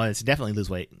 Oh no, it's definitely lose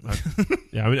weight.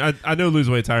 Yeah, I mean, I know lose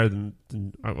weight's higher than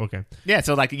okay. Yeah,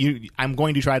 so like I'm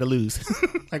going to try to lose.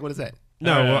 Like, what is that?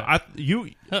 No,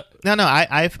 No.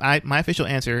 My official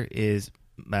answer is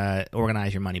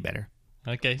organize your money better.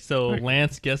 Okay, so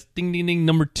Lance guessed ding ding ding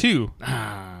number 2.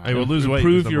 I will lose weight.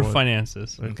 Improve your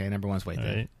finances. Okay, number one's weight.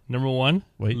 Right. Number 1,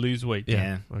 weight. Lose weight.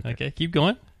 Yeah. Okay, keep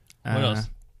going. What else?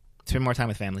 Spend more time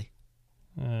with family.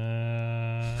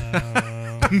 That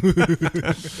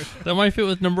might fit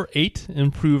with number 8.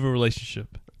 Improve a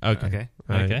relationship. Okay.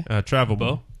 Travel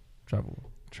more.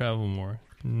 Travel more.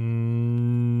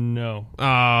 No.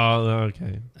 Oh,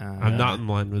 okay. I'm not in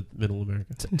line with Middle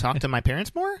America. Talk to my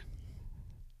parents more.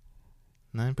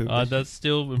 No, improve. That's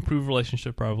still improve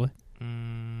relationship probably.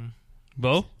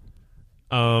 Bo.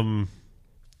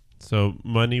 So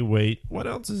money, weight. What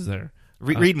else is there?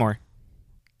 Read more.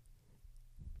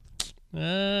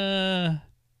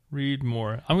 Read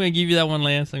more. I'm going to give you that one,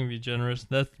 Lance. I'm going to be generous.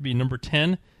 That would be number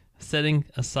 10, setting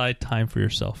aside time for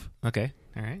yourself. Okay.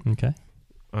 All right. Okay.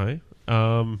 All right.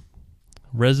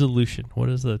 Resolution. What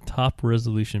is the top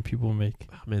resolution people make?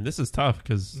 Oh, man, this is tough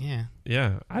because, I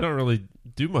don't really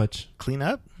do much. Clean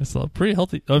up. It's a pretty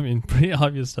healthy. I mean, pretty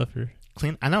obvious stuff here.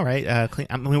 Clean. I know, right? Clean.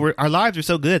 I mean, our lives are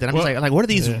so good that I'm just like, what do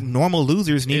these normal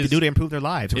losers need to do to improve their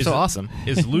lives? We're so awesome.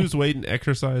 Is lose weight and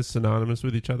exercise synonymous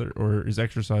with each other, or is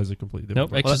exercise a completely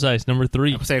different? Nope. Exercise, number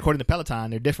 3. I would say, according to Peloton,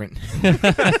 they're different.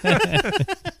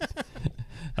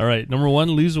 All right. Number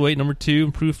 1, lose weight. Number 2,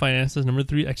 improve finances. Number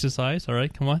 3, exercise. All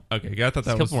right. Come on. Okay. I thought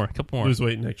that was a couple more. Lose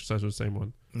weight and exercise was the same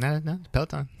one. No,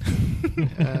 Peloton.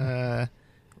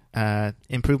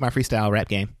 Improve my freestyle rap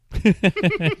game.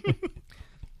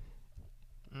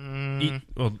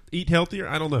 Eat healthier.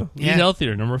 I don't know. Eat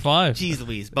healthier. Number 5. Jeez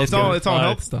Louise. It's all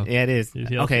health stuff. Yeah, it is.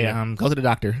 Okay. Go to the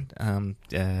doctor.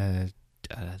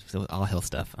 All health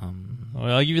stuff. Well,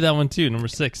 I'll give you that one too. Number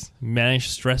 6, manage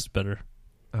stress better.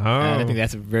 Oh, I think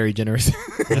that's very generous.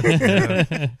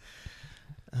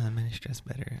 Manage stress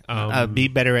better. Be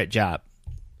better at job.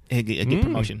 Get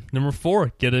promotion. Number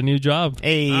 4, get a new job.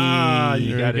 Hey,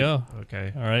 you got it. Go.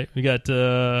 Okay. All right. We got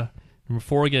number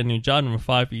 4, get a new job. Number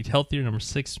 5, eat healthier. Number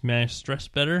 6, manage stress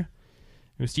better.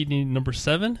 We see number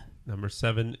 7. Number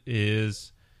 7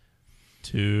 is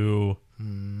to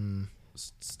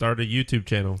start a YouTube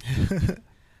channel.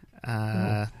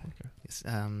 I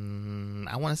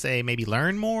want to say maybe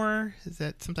learn more. Is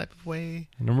that some type of way?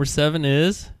 Number 7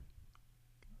 is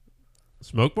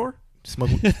smoke more.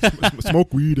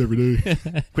 Smoke weed every day.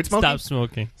 Quit smoking. Stop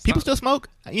smoking. People still smoke.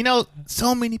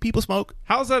 So many people smoke.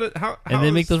 How's that? And they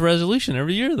make those resolution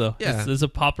every year, though. Yeah. It's a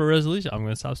popular resolution. I'm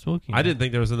going to stop smoking. I didn't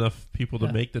think there was enough people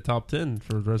to make the top 10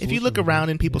 for resolution. If you look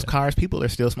around in people's cars, people are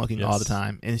still smoking all the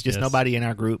time. And it's just nobody in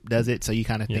our group does it, so you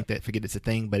kind of think that forget it's a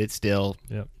thing, but it's still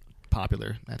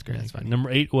popular. That's great. That's funny.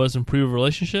 Number 8 was improve a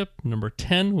relationship. Number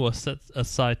 10 was set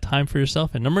aside time for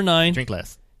yourself. And number 9... drink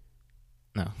less.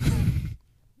 No.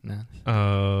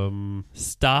 No.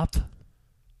 Stop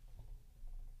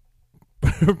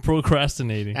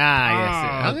procrastinating.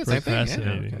 Yes.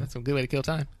 Procrastinating. That's a good way to kill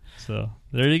time. So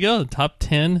there you go. The top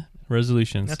 10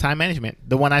 resolutions. Time management.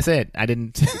 The one I said. I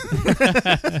didn't.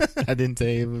 I didn't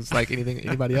say it was like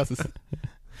anybody else's.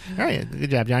 All right.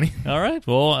 Good job, Johnny. All right.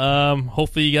 Well,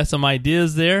 hopefully you got some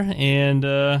ideas there,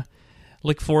 and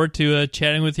look forward to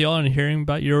chatting with y'all and hearing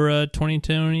about your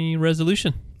 2020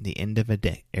 resolution. The end of a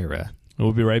era.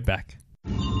 We'll be right back.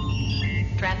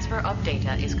 Transfer of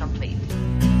data is complete.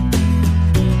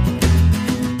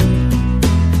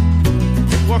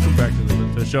 Welcome back to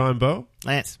the show. I'm Bo.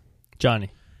 Lance.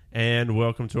 Johnny. And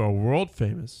welcome to our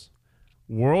world-famous,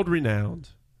 world-renowned,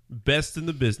 best in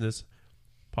the business,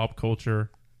 pop culture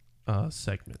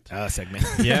segment.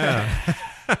 Yeah.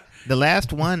 The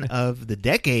last one of the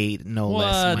decade, no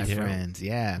less, my friends.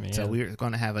 Yeah. Man. So we're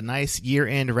going to have a nice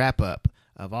year-end wrap-up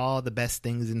of all the best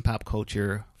things in pop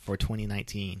culture for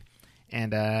 2019.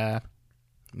 And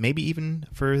maybe even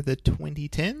for the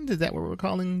 2010s. Is that what we're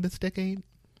calling this decade?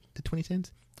 The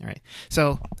 2010s? All right.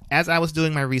 So as I was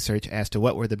doing my research as to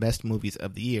what were the best movies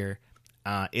of the year,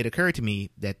 it occurred to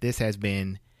me that this has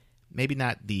been maybe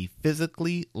not the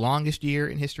physically longest year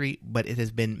in history, but it has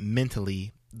been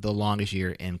mentally the longest year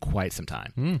in quite some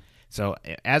time. So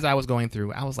as I was going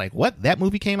through, I was like, what? That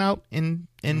movie came out in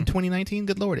 2019?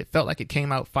 Good Lord. It felt like it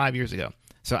came out 5 years ago.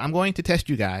 So I'm going to test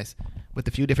you guys with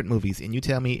a few different movies, and you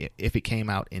tell me if it came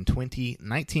out in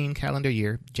 2019 calendar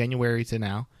year, January to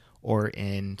now, or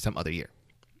in some other year.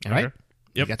 All right? Yep.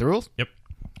 You got the rules? Yep.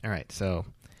 All right. So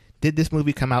did this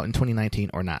movie come out in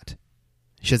 2019 or not?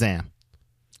 Shazam.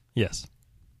 Yes.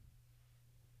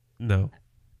 No.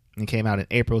 It came out in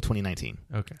April 2019.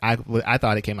 Okay. I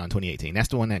thought it came out in 2018. That's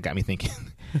the one that got me thinking.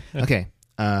 Okay.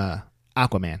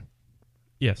 Aquaman.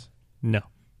 Yes. No.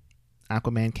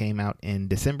 Aquaman came out in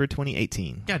December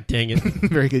 2018. God dang it.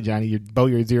 Very good, Johnny.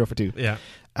 You're 0 for 2. Yeah.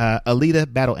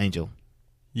 Alita Battle Angel.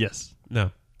 Yes.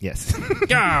 No. Yes.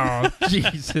 Oh,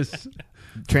 Jesus.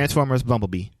 Transformers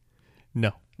Bumblebee.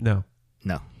 No. No.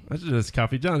 No. I should just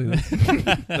copy Johnny.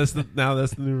 That's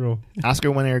the new rule.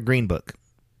 Oscar winner Green Book.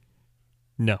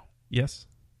 No. Yes.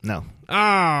 No.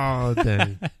 Oh,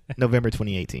 dang. November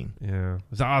 2018. Yeah.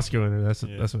 It's an Oscar winner. That's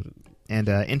what. And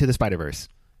Into the Spider-Verse.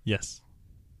 Yes.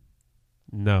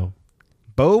 No.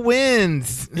 Bo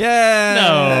wins.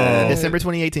 Yeah. No. December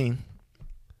 2018.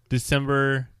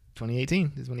 December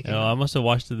 2018 is when it came I out. must have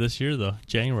watched it this year, though.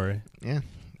 January. Yeah.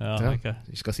 Oh, So, okay.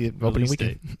 Just go see it opening Release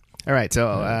weekend. All right. So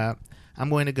I'm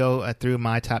going to go through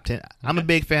my top 10. I'm a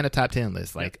big fan of top 10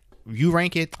 lists. Like, you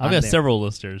rank it. I've got several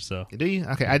listers, so. Do you?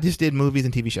 Okay. I just did movies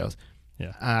and TV shows.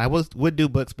 Yeah. I would do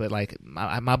books, but like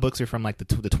my books are from like the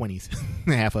 20s.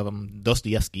 Half of them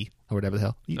Dostoevsky or whatever the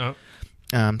hell.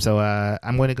 So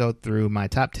I'm going to go through my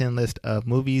top 10 list of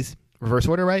movies, reverse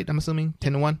order, right? I'm assuming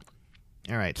 10 to 1.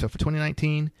 All right. So for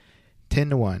 2019, 10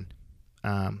 to 1.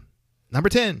 Number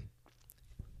 10,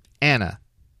 Anna.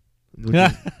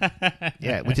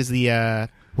 Which is the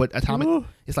Atomic. Ooh.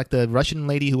 It's like the Russian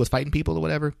lady who was fighting people or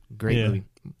whatever. Great movie.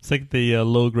 It's like the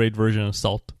low grade version of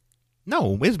Salt.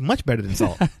 No, it's much better than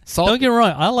Salt. Don't get me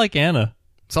wrong, I like Anna.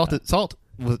 Salt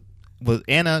was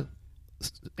Anna.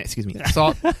 Excuse me.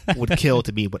 Salt would kill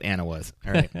to be what Anna was.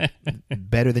 All right,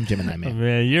 better than Gemini Man.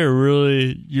 Man, you're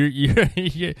really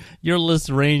your list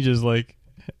range is like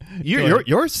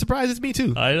yours surprises me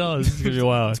too. I know this is gonna be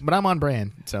wild, but I'm on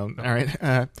brand. So all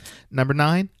right, number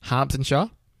 9, Hobbs and Shaw.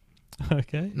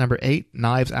 Okay. Number 8,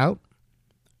 Knives Out.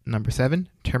 Number 7,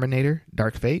 Terminator: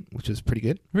 Dark Fate, which was pretty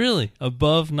good. Really?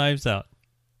 Above Knives Out.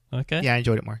 Okay. Yeah, I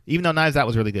enjoyed it more. Even though Knives Out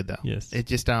was really good, though. Yes. It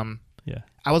just, yeah.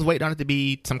 I was waiting on it to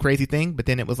be some crazy thing, but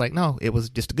then it was like, no, it was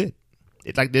just good.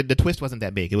 It's like the twist wasn't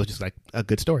that big. It was just like a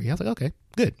good story. I was like, okay,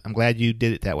 good. I'm glad you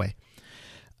did it that way.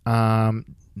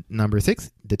 Number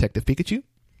 6, Detective Pikachu.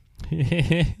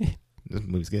 This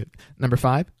movie's good. Number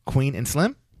 5, Queen and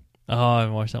Slim. Oh, I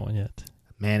haven't watched that one yet.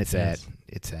 Man, it's sad. Yes.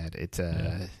 It's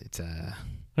sad.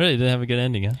 Really didn't have a good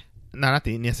ending, huh? No, not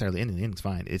necessarily ending. The ending's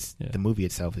fine. It's the movie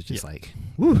itself is just like,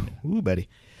 woo, buddy.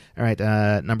 All right,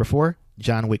 number 4,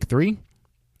 John Wick 3.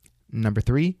 Number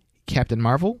 3, Captain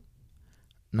Marvel.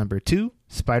 Number 2,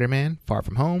 Spider-Man: Far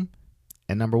From Home.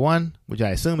 And number 1, which I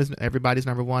assume is everybody's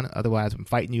number 1. Otherwise, I'm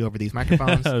fighting you over these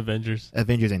microphones. Avengers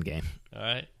Endgame. All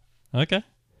right. Okay.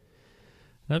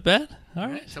 Not bad. All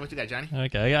right. So what you got, Johnny?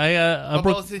 Okay.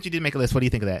 I since you did make a list, what do you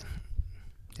think of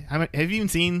that? Have you even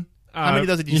seen? How many of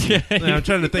those did you see? I'm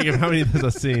trying to think of how many of those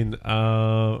I've seen.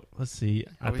 Let's see.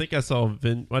 I think I saw.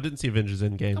 I didn't see Avengers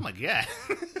Endgame. Oh my god!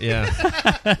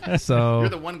 Yeah. So you're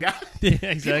the one guy. Yeah,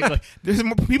 exactly. There's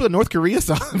more people in North Korea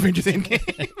saw Avengers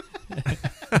Endgame.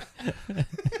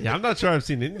 Yeah, I'm not sure I've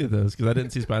seen any of those because I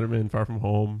didn't see Spider-Man: Far From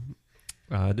Home.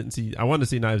 I wanted to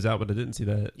see Knives Out, but I didn't see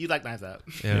that. You like Knives Out?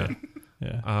 Yeah.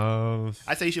 Yeah.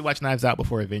 I say you should watch Knives Out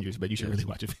before Avengers, but you should really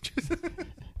watch Avengers.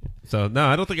 So no,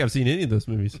 I don't think I've seen any of those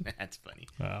movies. That's funny.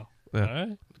 Wow. Yeah. All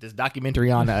right. This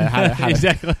documentary on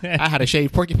how to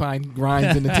shave porcupine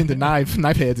rinds into tinted knife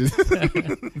heads.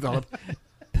 It's all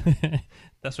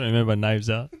That's what I meant by Knives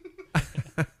Out.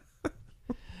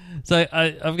 So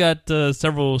I've got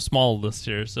several small lists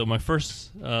here. So my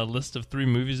first list of 3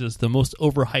 movies is the most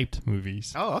overhyped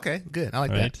movies. Oh, okay, good. I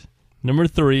like that. Number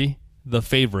 3, The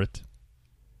Favorite.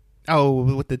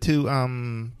 Oh, with the 2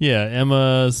 Yeah,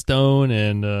 Emma Stone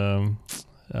and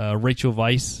Rachel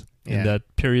Weisz in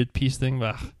that period piece thing.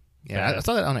 Ugh, yeah, I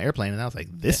saw that on an airplane, and I was like,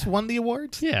 "This won the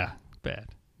awards." Yeah, bad.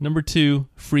 Number 2,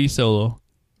 Free Solo.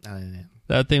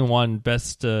 That thing won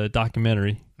best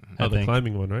documentary. I think. The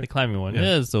climbing one, right? The climbing one. Yeah.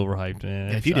 Yeah, it's overhyped.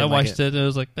 Man. Yeah, if you I didn't watched it, it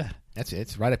was like,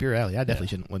 it's right up your alley. I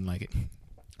definitely wouldn't like it.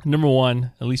 Number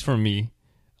 1, at least for me,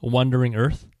 Wandering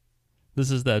Earth. This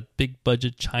is that big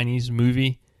budget Chinese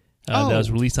movie that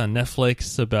was released on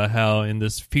Netflix about how in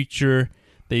this future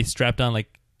they strapped on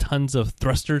like tons of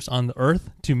thrusters on the Earth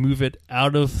to move it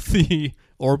out of the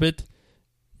orbit.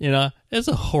 You know, it's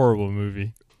a horrible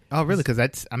movie. Oh, really?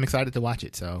 Because I'm excited to watch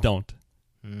it. So don't.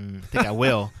 I think I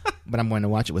will, but I'm going to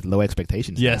watch it with low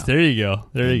expectations. Yes, now. there you go.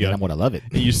 There you go. I'm going to love it.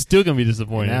 And you're still going to be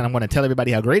disappointed. And I'm going to tell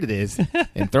everybody how great it is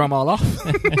and throw them all off.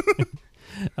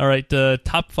 All right,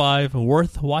 top 5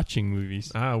 worth watching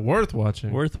movies. Worth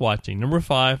watching. Worth watching. Number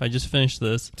 5, I just finished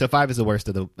this. So 5 is the worst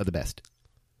of the best.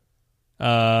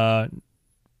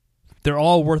 They're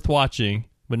all worth watching,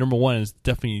 but number 1 is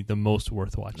definitely the most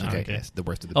worth watching. Okay. Yes, the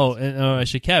worst of the best. Oh, and I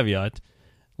should caveat,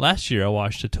 last year I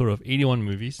watched a total of 81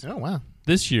 movies. Oh, wow.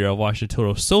 This year I watched a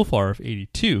total so far of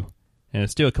 82, and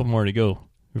it's still a couple more to go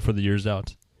before the year's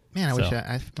out. Man, I wish I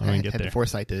had the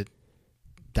foresight to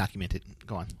document it.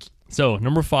 Go on. So,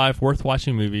 number 5, worth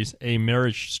watching movies, A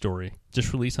Marriage Story.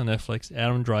 Just released on Netflix.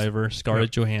 Adam Driver,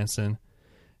 Scarlett Johansson.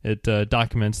 It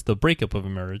documents the breakup of a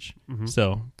marriage. Mm-hmm.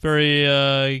 So,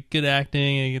 very good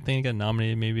acting. I think it got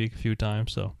nominated maybe a few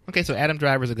times. So, okay, so Adam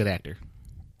Driver's a good actor.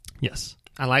 Yes.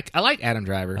 I like Adam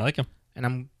Driver. I like him.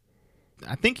 And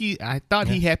I thought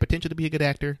he had potential to be a good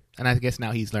actor, and I guess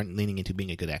now he's leaning into being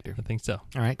a good actor. I think so.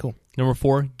 All right, cool. Number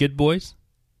 4, Good Boys. Is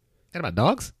that about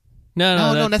dogs?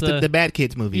 No, that's the Bad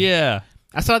Kids movie. Yeah.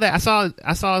 I saw that.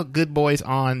 I saw Good Boys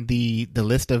on the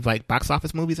list of like box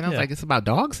office movies, and I was like, it's about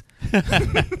dogs? Wait,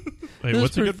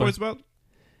 what's the Good Boys about?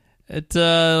 It's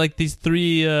like these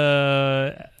 3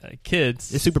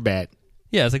 kids. It's super bad.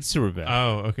 Yeah, it's like super bad.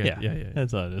 Oh, okay. Yeah.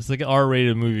 That's all it is. It's like an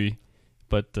R-rated movie,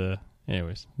 but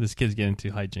Anyways, this kid's getting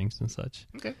into hijinks and such.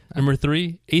 Okay. Number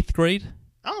 3, 8th Grade.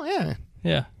 Oh, yeah.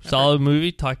 Yeah, solid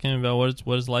movie talking about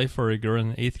what is life for a girl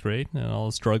in 8th grade and all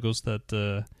the struggles that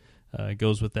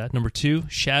goes with that. Number 2,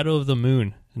 Shadow of the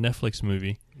Moon, a Netflix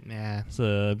movie. Yeah.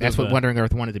 That's what Wandering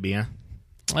Earth wanted to be, huh?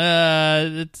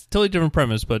 It's a totally different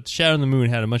premise, but Shadow of the Moon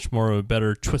had a much more of a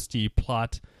better twisty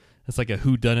plot. It's like a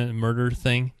whodunit murder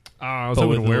thing. I was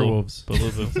hoping werewolves.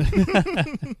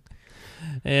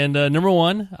 And number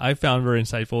 1, I found very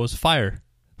insightful, was Fire,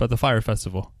 about the Fire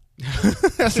Festival.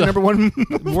 That's the number one.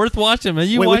 Worth watching, man.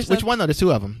 Which one though? There's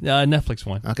 2 of them. Netflix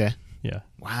one. Okay. Yeah.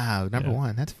 Wow, number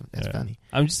 1. That's funny.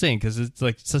 I'm just saying because it's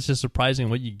like such a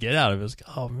surprising what you get out of it. It's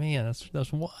like, oh man,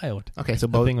 that's wild. Okay, so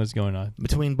Bo, thing was going on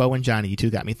between Bo and Johnny. You two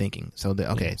got me thinking. So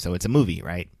so it's a movie,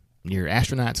 right? You're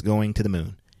astronauts going to the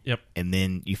moon. Yep. And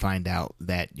then you find out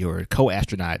that your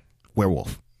co-astronaut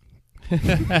werewolf.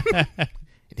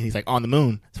 And he's like on the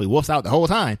moon, so he wolfs out the whole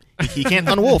time. He can't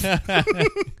unwolf.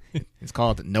 It's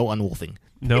called no unwolfing.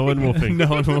 No unwolfing. No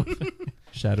unwolfing.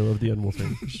 Shadow of the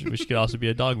Unwolfing. Which could also be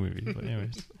a dog movie. But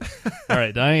anyways. All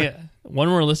right, I one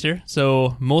more list here.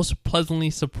 So, most pleasantly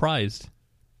surprised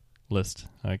list.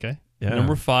 Okay. Yeah.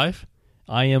 Number 5,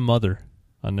 I Am Mother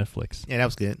on Netflix. Yeah, that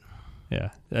was good. Yeah,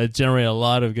 it generated a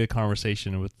lot of good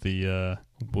conversation with the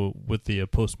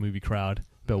post-movie crowd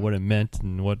about what it meant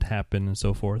and what happened and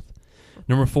so forth.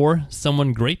 Number 4,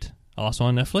 Someone Great, also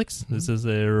on Netflix. This is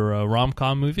a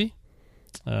rom-com movie.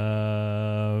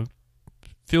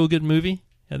 Feel-good movie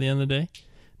at the end of the day.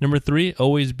 Number 3,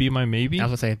 Always Be My Maybe. I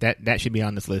was going to say, that should be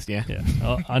on this list, yeah.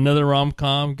 Yeah. Another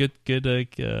rom-com, good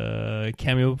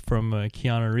cameo from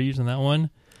Keanu Reeves in that one.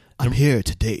 I'm here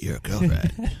to date your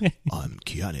girlfriend. I'm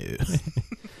Keanu.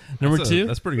 Number 2.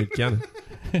 That's pretty good,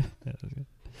 Keanu.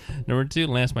 Number 2,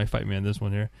 Lance might fight me on this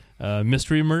one here.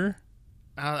 Mystery Murder.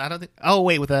 I don't think. Oh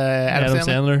wait, with Adam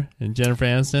Sandler and Jennifer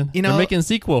Aniston. You know, they're making a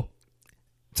sequel.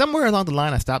 Somewhere along the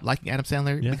line, I stopped liking Adam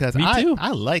Sandler because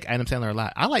I like Adam Sandler a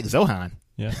lot. I like Zohan.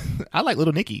 Yeah, I like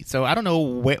Little Nicky. So I don't know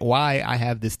why I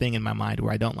have this thing in my mind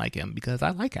where I don't like him because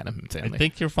I like Adam Sandler. I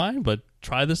think you're fine, but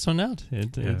try this one out.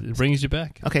 It brings you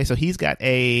back. Okay, so he's got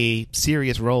a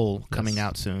serious role coming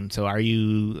out soon. So are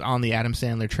you on the Adam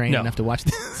Sandler train enough to watch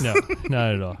this? No,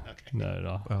 not at all. Okay. Not at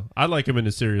all. Well, I like him in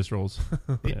his serious roles.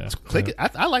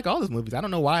 I like all his movies. I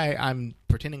don't know why I'm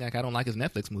pretending like I don't like his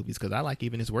Netflix movies because I like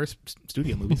even his worst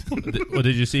studio movies. Well,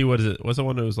 did you see what is it? What's the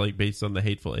one that was like based on the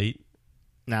Hateful Eight?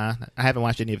 Nah, I haven't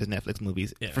watched any of his Netflix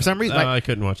movies. Yeah. For some reason, I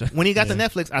couldn't watch it. When he got to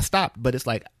Netflix, I stopped. But it's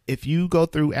like if you go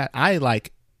through, I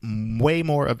like way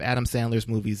more of Adam Sandler's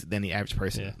movies than the average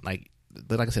person. Yeah. Like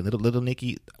I said, Little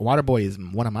Nicky, Waterboy is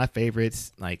one of my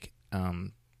favorites. Like,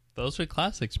 those were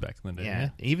classics back in the day. Yeah,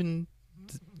 even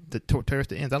the Tourist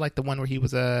that Ends. I like the one where he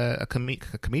was a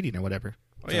comedian or whatever.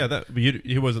 Oh yeah,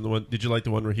 he wasn't the one. Did you like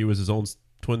the one where he was his own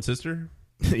twin sister?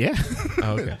 Yeah.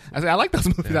 Oh, okay. I like those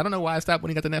movies. I don't know why I stopped when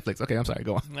he got to Netflix. Okay, I'm sorry.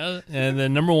 Go on. And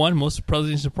then number 1, most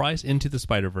pleasantly surprised, Into the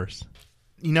Spider-Verse.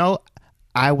 You know,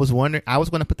 I was wondering. I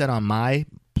was going to put that on my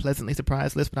pleasantly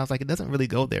surprised list, but I was like, it doesn't really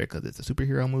go there because it's a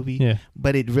superhero movie. Yeah.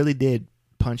 But it really did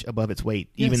punch above its weight,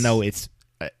 even though it's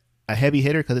a heavy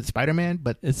hitter because it's Spider-Man.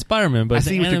 But it's Spider-Man. But I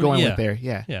see what you're going with there.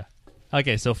 Yeah. Yeah.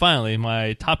 Okay, so finally,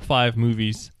 my top 5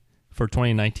 movies for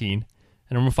 2019.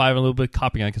 And number 5, a little bit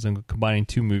copying on because I'm combining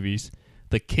 2 movies.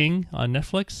 The King on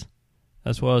Netflix,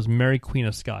 as well as Mary Queen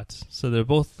of Scots. So they're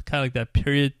both kind of like that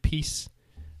period piece,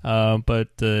 but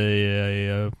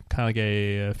kind of like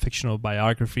a fictional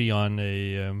biography on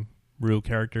a real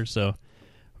character. So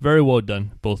very well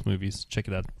done, both movies. Check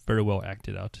it out. Very well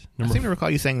acted out. I seem to recall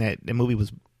you saying that the movie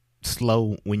was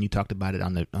slow when you talked about it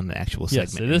on the actual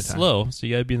segment. Yes, it is slow, so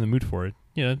you got to be in the mood for it.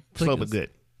 You know, slow but good.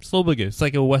 Slow but good. It's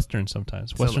like a Western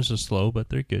sometimes. Westerns are slow, but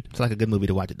they're good. It's like a good movie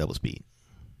to watch at double speed.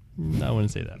 No, I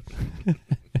wouldn't say that.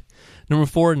 Number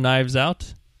 4, Knives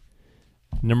Out.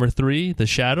 Number 3, The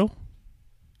Shadow.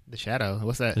 The Shadow?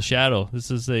 What's that? The Shadow.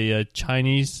 This is a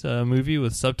Chinese movie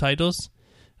with subtitles.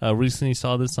 Recently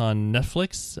saw this on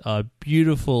Netflix.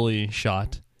 Beautifully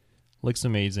shot. Looks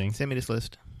amazing. Send me this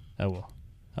list. I will.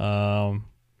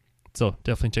 So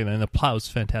definitely check that out. And the plot was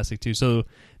fantastic too. So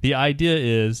the idea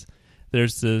is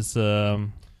there's this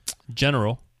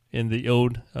general in the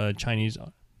old Chinese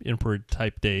emperor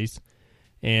type days,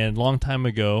 and long time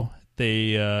ago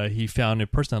he found a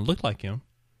person that looked like him,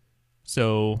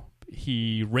 so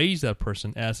he raised that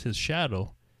person as his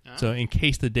shadow. So in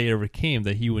case the day ever came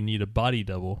that he would need a body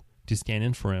double to stand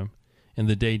in for him, and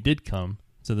the day did come.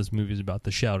 So this movie is about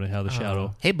the shadow and how the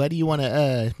shadow. Hey buddy, you want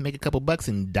to make a couple bucks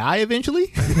and die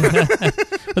eventually?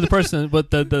 But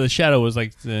the shadow was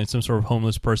like some sort of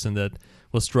homeless person that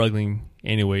was struggling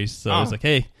anyways. So it's like,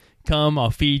 hey, come,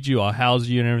 I'll feed you, I'll house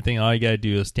you and everything. All you got to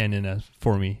do is stand in that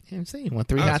for me. Yeah, I'm saying you want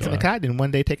 3 hots in a cot and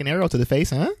one day take an arrow to the face,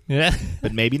 huh? Yeah.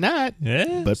 But maybe not.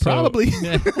 Yeah. But probably.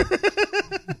 Yeah.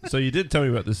 So you did tell me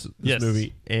about this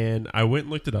movie, and I went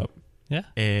and looked it up. Yeah.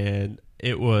 And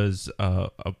it was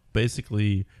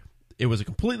basically, it was a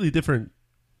completely different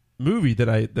movie that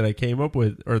I came up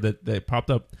with, or that popped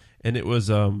up, and it was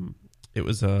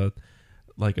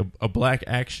like a black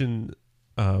action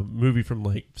movie from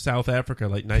like South Africa,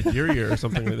 like Nigeria or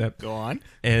something like that. Go on.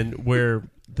 And where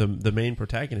the main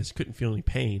protagonist couldn't feel any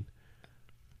pain,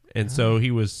 and so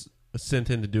he was sent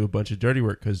in to do a bunch of dirty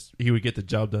work because he would get the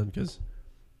job done because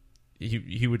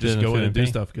he would just go in and do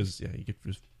stuff because he could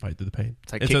just fight through the pain.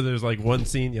 Like and so there's like one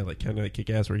scene, like kind of like Kick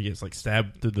Ass, where he gets like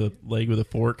stabbed through the leg with a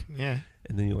fork. Yeah.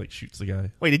 And then he like shoots the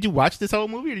guy. Did you watch this whole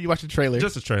movie or did you watch the trailer?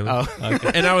 Just a trailer. Oh.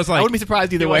 Okay. And I was like, I wouldn't be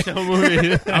surprised either way. The whole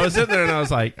movie. I was sitting there and I was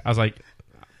like,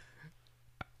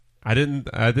 I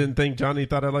didn't think Johnny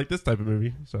thought I liked this type of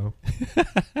movie, so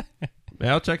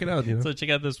yeah, I'll check it out. So check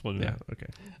out this one. Man. Yeah.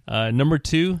 Okay. Number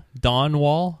 2, Dawn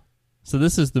Wall. So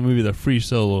this is the movie that Free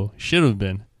Solo should have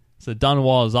been. So Dawn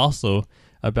Wall is also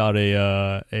about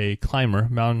a climber,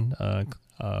 mountain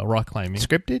rock climbing.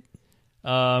 Scripted?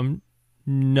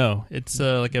 No, it's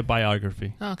like a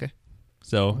biography. Oh, okay.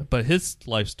 So, but his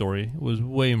life story was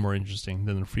way more interesting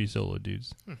than the Free Solo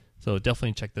dudes. So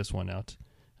definitely check this one out.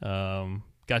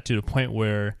 Got to the point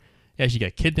where he actually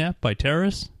got kidnapped by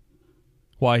terrorists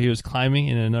while he was climbing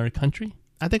in another country.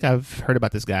 I think I've heard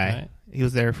about this guy. Right. He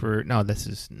was there for... No, this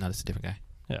is a different guy.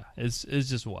 Yeah, it's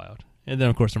just wild. And then,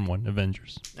 of course, number 1,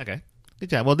 Avengers. Okay.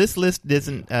 Good job. Well, this list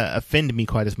doesn't offend me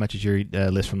quite as much as your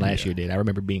list from last year did. I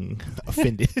remember being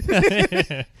offended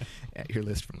at your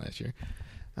list from last year.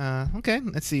 Okay,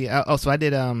 let's see. So I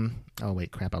did... oh,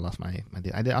 wait, crap. I lost my...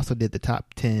 I also did the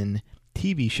top 10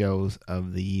 TV shows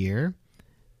of the year.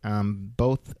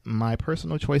 Both my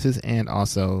personal choices and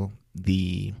also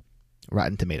the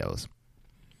Rotten Tomatoes.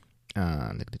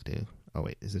 Oh,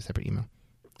 wait. Is this a separate email?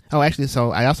 Oh, actually,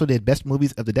 so I also did Best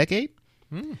Movies of the Decade.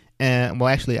 And well,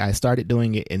 actually, I started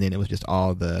doing it, and then it was just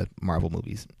all the Marvel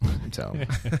movies. So,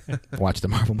 watch the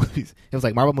Marvel movies. It was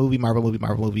like Marvel movie,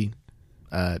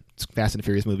 Fast and the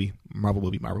Furious movie, Marvel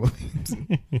movie.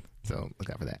 So, look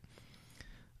out for that.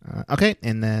 Okay,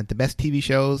 and the best TV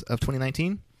shows of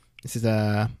 2019. This is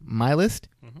my list,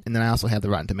 and then I also have the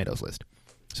Rotten Tomatoes list.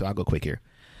 So, I'll go quick here.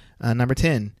 Number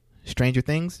 10, Stranger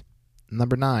Things.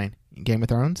 Number 9, Game of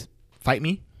Thrones. Fight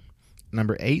Me.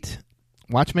 Number 8,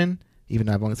 Watchmen, even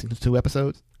though I've only seen 2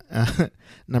 episodes.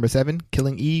 Number 7,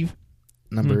 Killing Eve.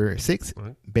 Number 6,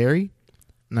 Barry.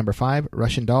 Number 5,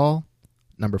 Russian Doll.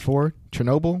 Number 4,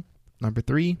 Chernobyl. Number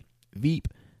 3, Veep.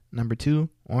 Number 2,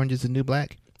 Orange is the New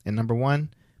Black. And number 1,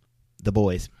 The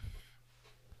Boys.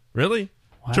 Really?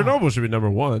 Wow. Chernobyl should be number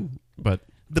 1, but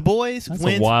The Boys That's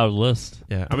wins. a wild list.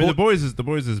 Yeah, I mean The Boys is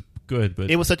good,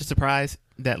 but It was such a surprise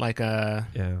that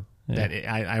that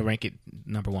I rank it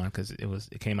number 1 because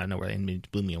it came out of nowhere and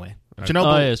it blew me away. Right.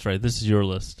 Chernobyl. Oh, yeah, that's right. This is your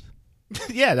list.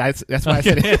 Yeah, that's why I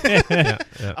said it.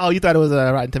 yeah. Oh, you thought it was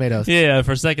Rotten Tomatoes? Yeah,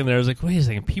 for a second there, I was like, wait a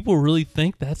second. People really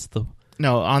think that's the...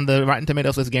 No, on the Rotten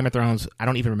Tomatoes list, Game of Thrones, I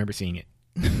don't even remember seeing it.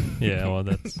 Yeah, well,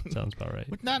 that sounds about right.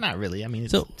 No, not really. I mean,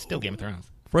 it's still Game of Thrones.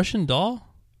 Russian Doll?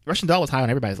 Russian Doll was high on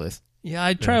everybody's list. Yeah,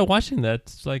 I tried watching that.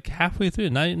 It's like halfway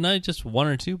through. Not just 1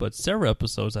 or 2, but several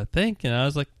episodes, I think. And I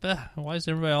was like, why is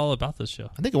everybody all about this show?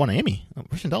 I think it won an Emmy.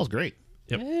 Russian Doll's great.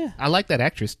 Yep. Yeah. I like that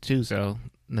actress, too, so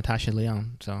Natasha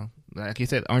Lyonne. So, like you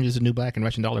said, Orange is the New Black and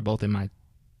Russian Doll are both in my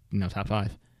top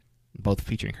 5. Both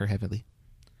featuring her heavily.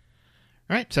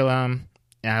 All right, so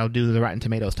I'll do the Rotten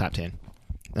Tomatoes top 10.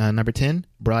 Number 10,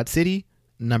 Broad City.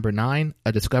 Number 9,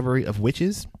 A Discovery of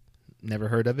Witches. Never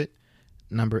heard of it.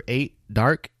 Number 8,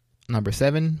 Dark. Number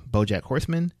 7, BoJack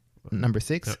Horseman. Number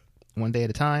 6, One Day at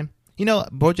a Time.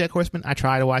 BoJack Horseman, I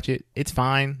try to watch it. It's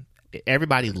fine.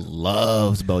 Everybody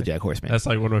loves BoJack Horseman. That's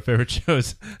like one of my favorite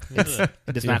shows. It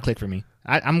does not click for me.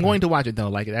 I'm going to watch it, though.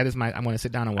 Like, that is I'm going to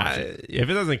sit down and watch it. If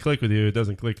it doesn't click with you, it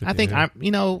doesn't click with you. I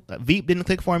think Veep didn't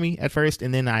click for me at first,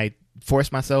 and then I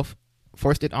forced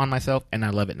it on myself, and I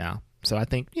love it now. So I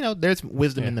think, there's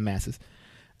wisdom in the masses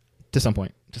to some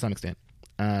point, to some extent.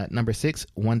 Number 6,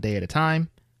 One Day at a Time.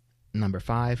 Number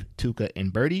 5, Tuca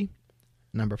and Birdie.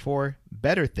 Number 4,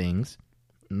 Better Things.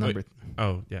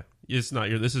 Oh yeah, it's not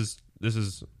your. This is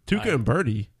Tuca and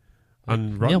Birdie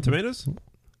on Rotten Tomatoes.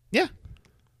 Yeah,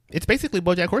 it's basically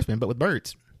BoJack Horseman but with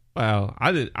birds. Wow,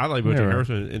 I like BoJack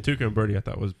Horseman, and Tuca and Birdie I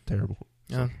thought was terrible.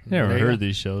 Yeah, Never heard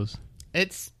these shows.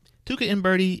 It's Tuca and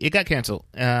Birdie. It got canceled.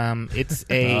 It's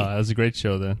a. That was a great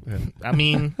show then. Yeah. I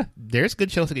mean, there's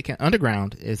good shows that get canceled.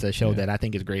 Underground is a show that I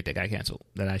think is great that got canceled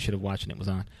that I should have watched and it was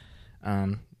on.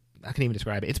 I can't even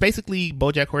describe it. It's basically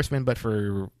BoJack Horseman, but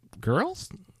for girls.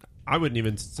 I wouldn't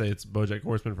even say it's BoJack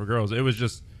Horseman for girls. It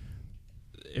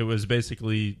was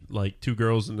basically like two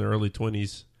girls in their early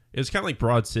 20s. It was kind of like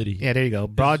Broad City. Yeah, there you go.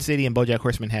 Broad City and BoJack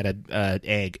Horseman had a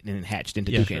egg and it hatched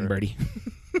into Duke and Birdie.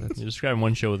 You're describing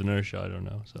one show with another show. I don't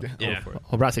know. So yeah.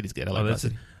 Well, Broad City's good. I like Broad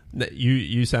City.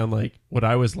 You sound like what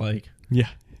I was like. Yeah.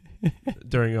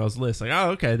 During y'all's list, like,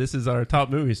 oh, okay, this is our top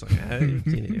movies. Like, I haven't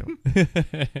seen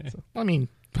it. So, I mean,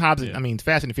 Hobbs. I mean,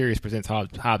 Fast and the Furious presents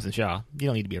Hobbs and Shaw. You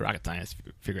don't need to be a rocket scientist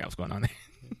to figure out what's going on there.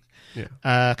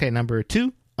 Yeah. Okay, number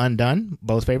 2, Undone,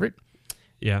 Bo's favorite.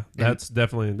 Yeah, that's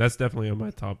definitely on my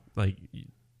top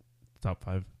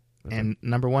 5. And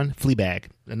number 1, Fleabag,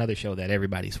 another show that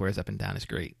everybody swears up and down is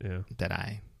great. Yeah, that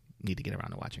I need to get around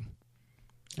to watching.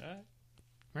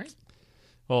 Right.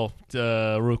 Well,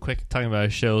 real quick, talking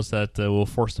about shows that we'll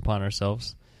force upon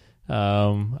ourselves.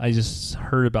 I just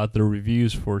heard about the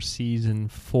reviews for season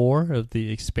 4 of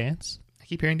The Expanse. I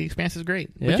keep hearing The Expanse is great.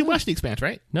 Yeah. But you watched The Expanse,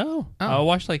 right? No. Oh. I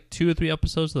watched like 2 or 3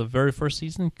 episodes of the very first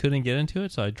season, couldn't get into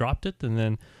it, so I dropped it. And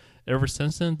then ever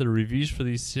since then, the reviews for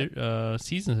these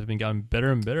seasons have been gotten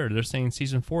better and better. They're saying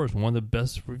season 4 is one of the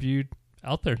best reviewed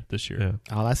out there this year.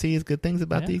 Yeah. All I see is good things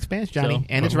about The Expanse, Johnny. So,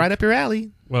 and it's right up your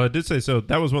alley. Well, I did say so.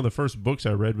 That was one of the first books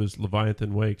I read was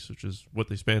Leviathan Wakes, which is what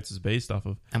The Expanse is based off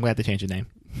of. I'm glad they changed the name.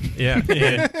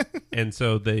 Yeah. and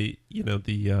so they,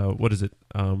 what is it?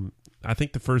 I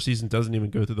think the first season doesn't even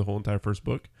go through the whole entire first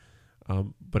book,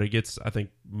 but it gets, I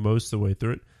think, most of the way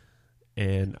through it.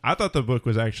 And I thought the book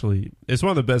was it's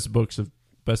one of the best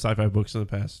sci-fi books in the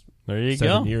past There you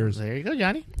 7 go. years. There you go,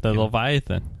 Johnny. The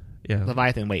Leviathan. Yeah.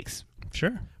 Leviathan Wakes.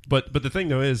 Sure. But the thing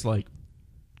though is like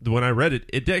when I read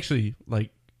it actually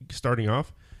like starting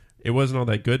off, it wasn't all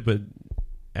that good, but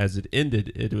as it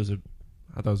ended, I thought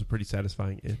it was a pretty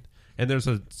satisfying end. And there's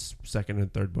a second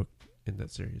and third book in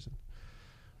that series.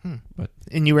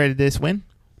 And you read this when?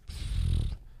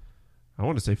 I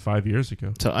want to say 5 years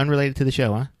ago. So unrelated to the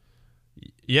show, huh?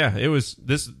 Yeah, it was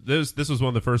this was one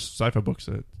of the first sci-fi books.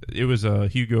 It was a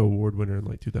Hugo Award winner in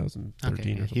like 2013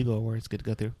 Okay, or something. Hugo Awards, good to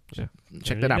go through. Yeah.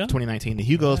 Check There that you out go. for 2019. The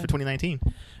Hugos for 2019.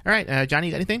 All right, Johnny,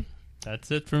 you got anything?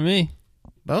 That's it for me.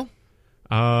 Bo?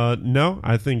 No,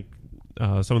 I think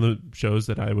some of the shows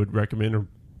that I would recommend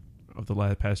of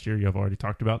the past year you have already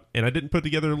talked about, and I didn't put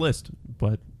together a list,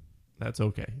 but that's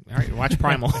okay. All right, watch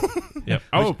Primal. Yep.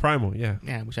 Oh, Primal, yeah.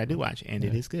 Yeah, which I do watch, and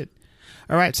it is good.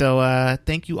 All right, so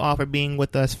thank you all for being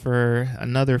with us for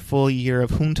another full year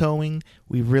of Juntoing.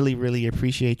 We really, really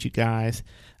appreciate you guys.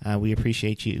 We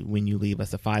appreciate you when you leave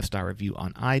us a 5-star review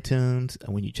on iTunes,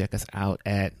 and when you check us out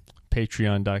at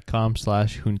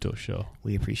Patreon.com/Junto Show.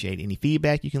 We appreciate any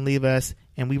feedback you can leave us,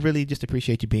 and we really just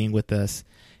appreciate you being with us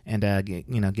and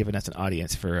giving us an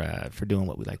audience for doing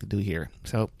what we like to do here.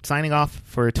 So signing off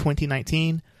for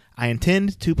 2019. I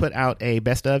intend to put out a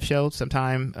best of show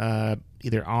sometime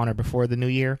either on or before the new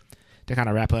year to kind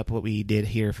of wrap up what we did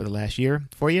here for the last year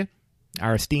for you,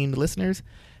 our esteemed listeners.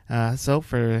 So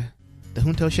for the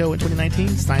Junto Show in 2019,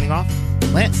 signing off,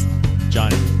 Lance,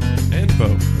 Johnny. And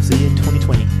Bo. see you in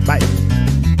 2020. Bye.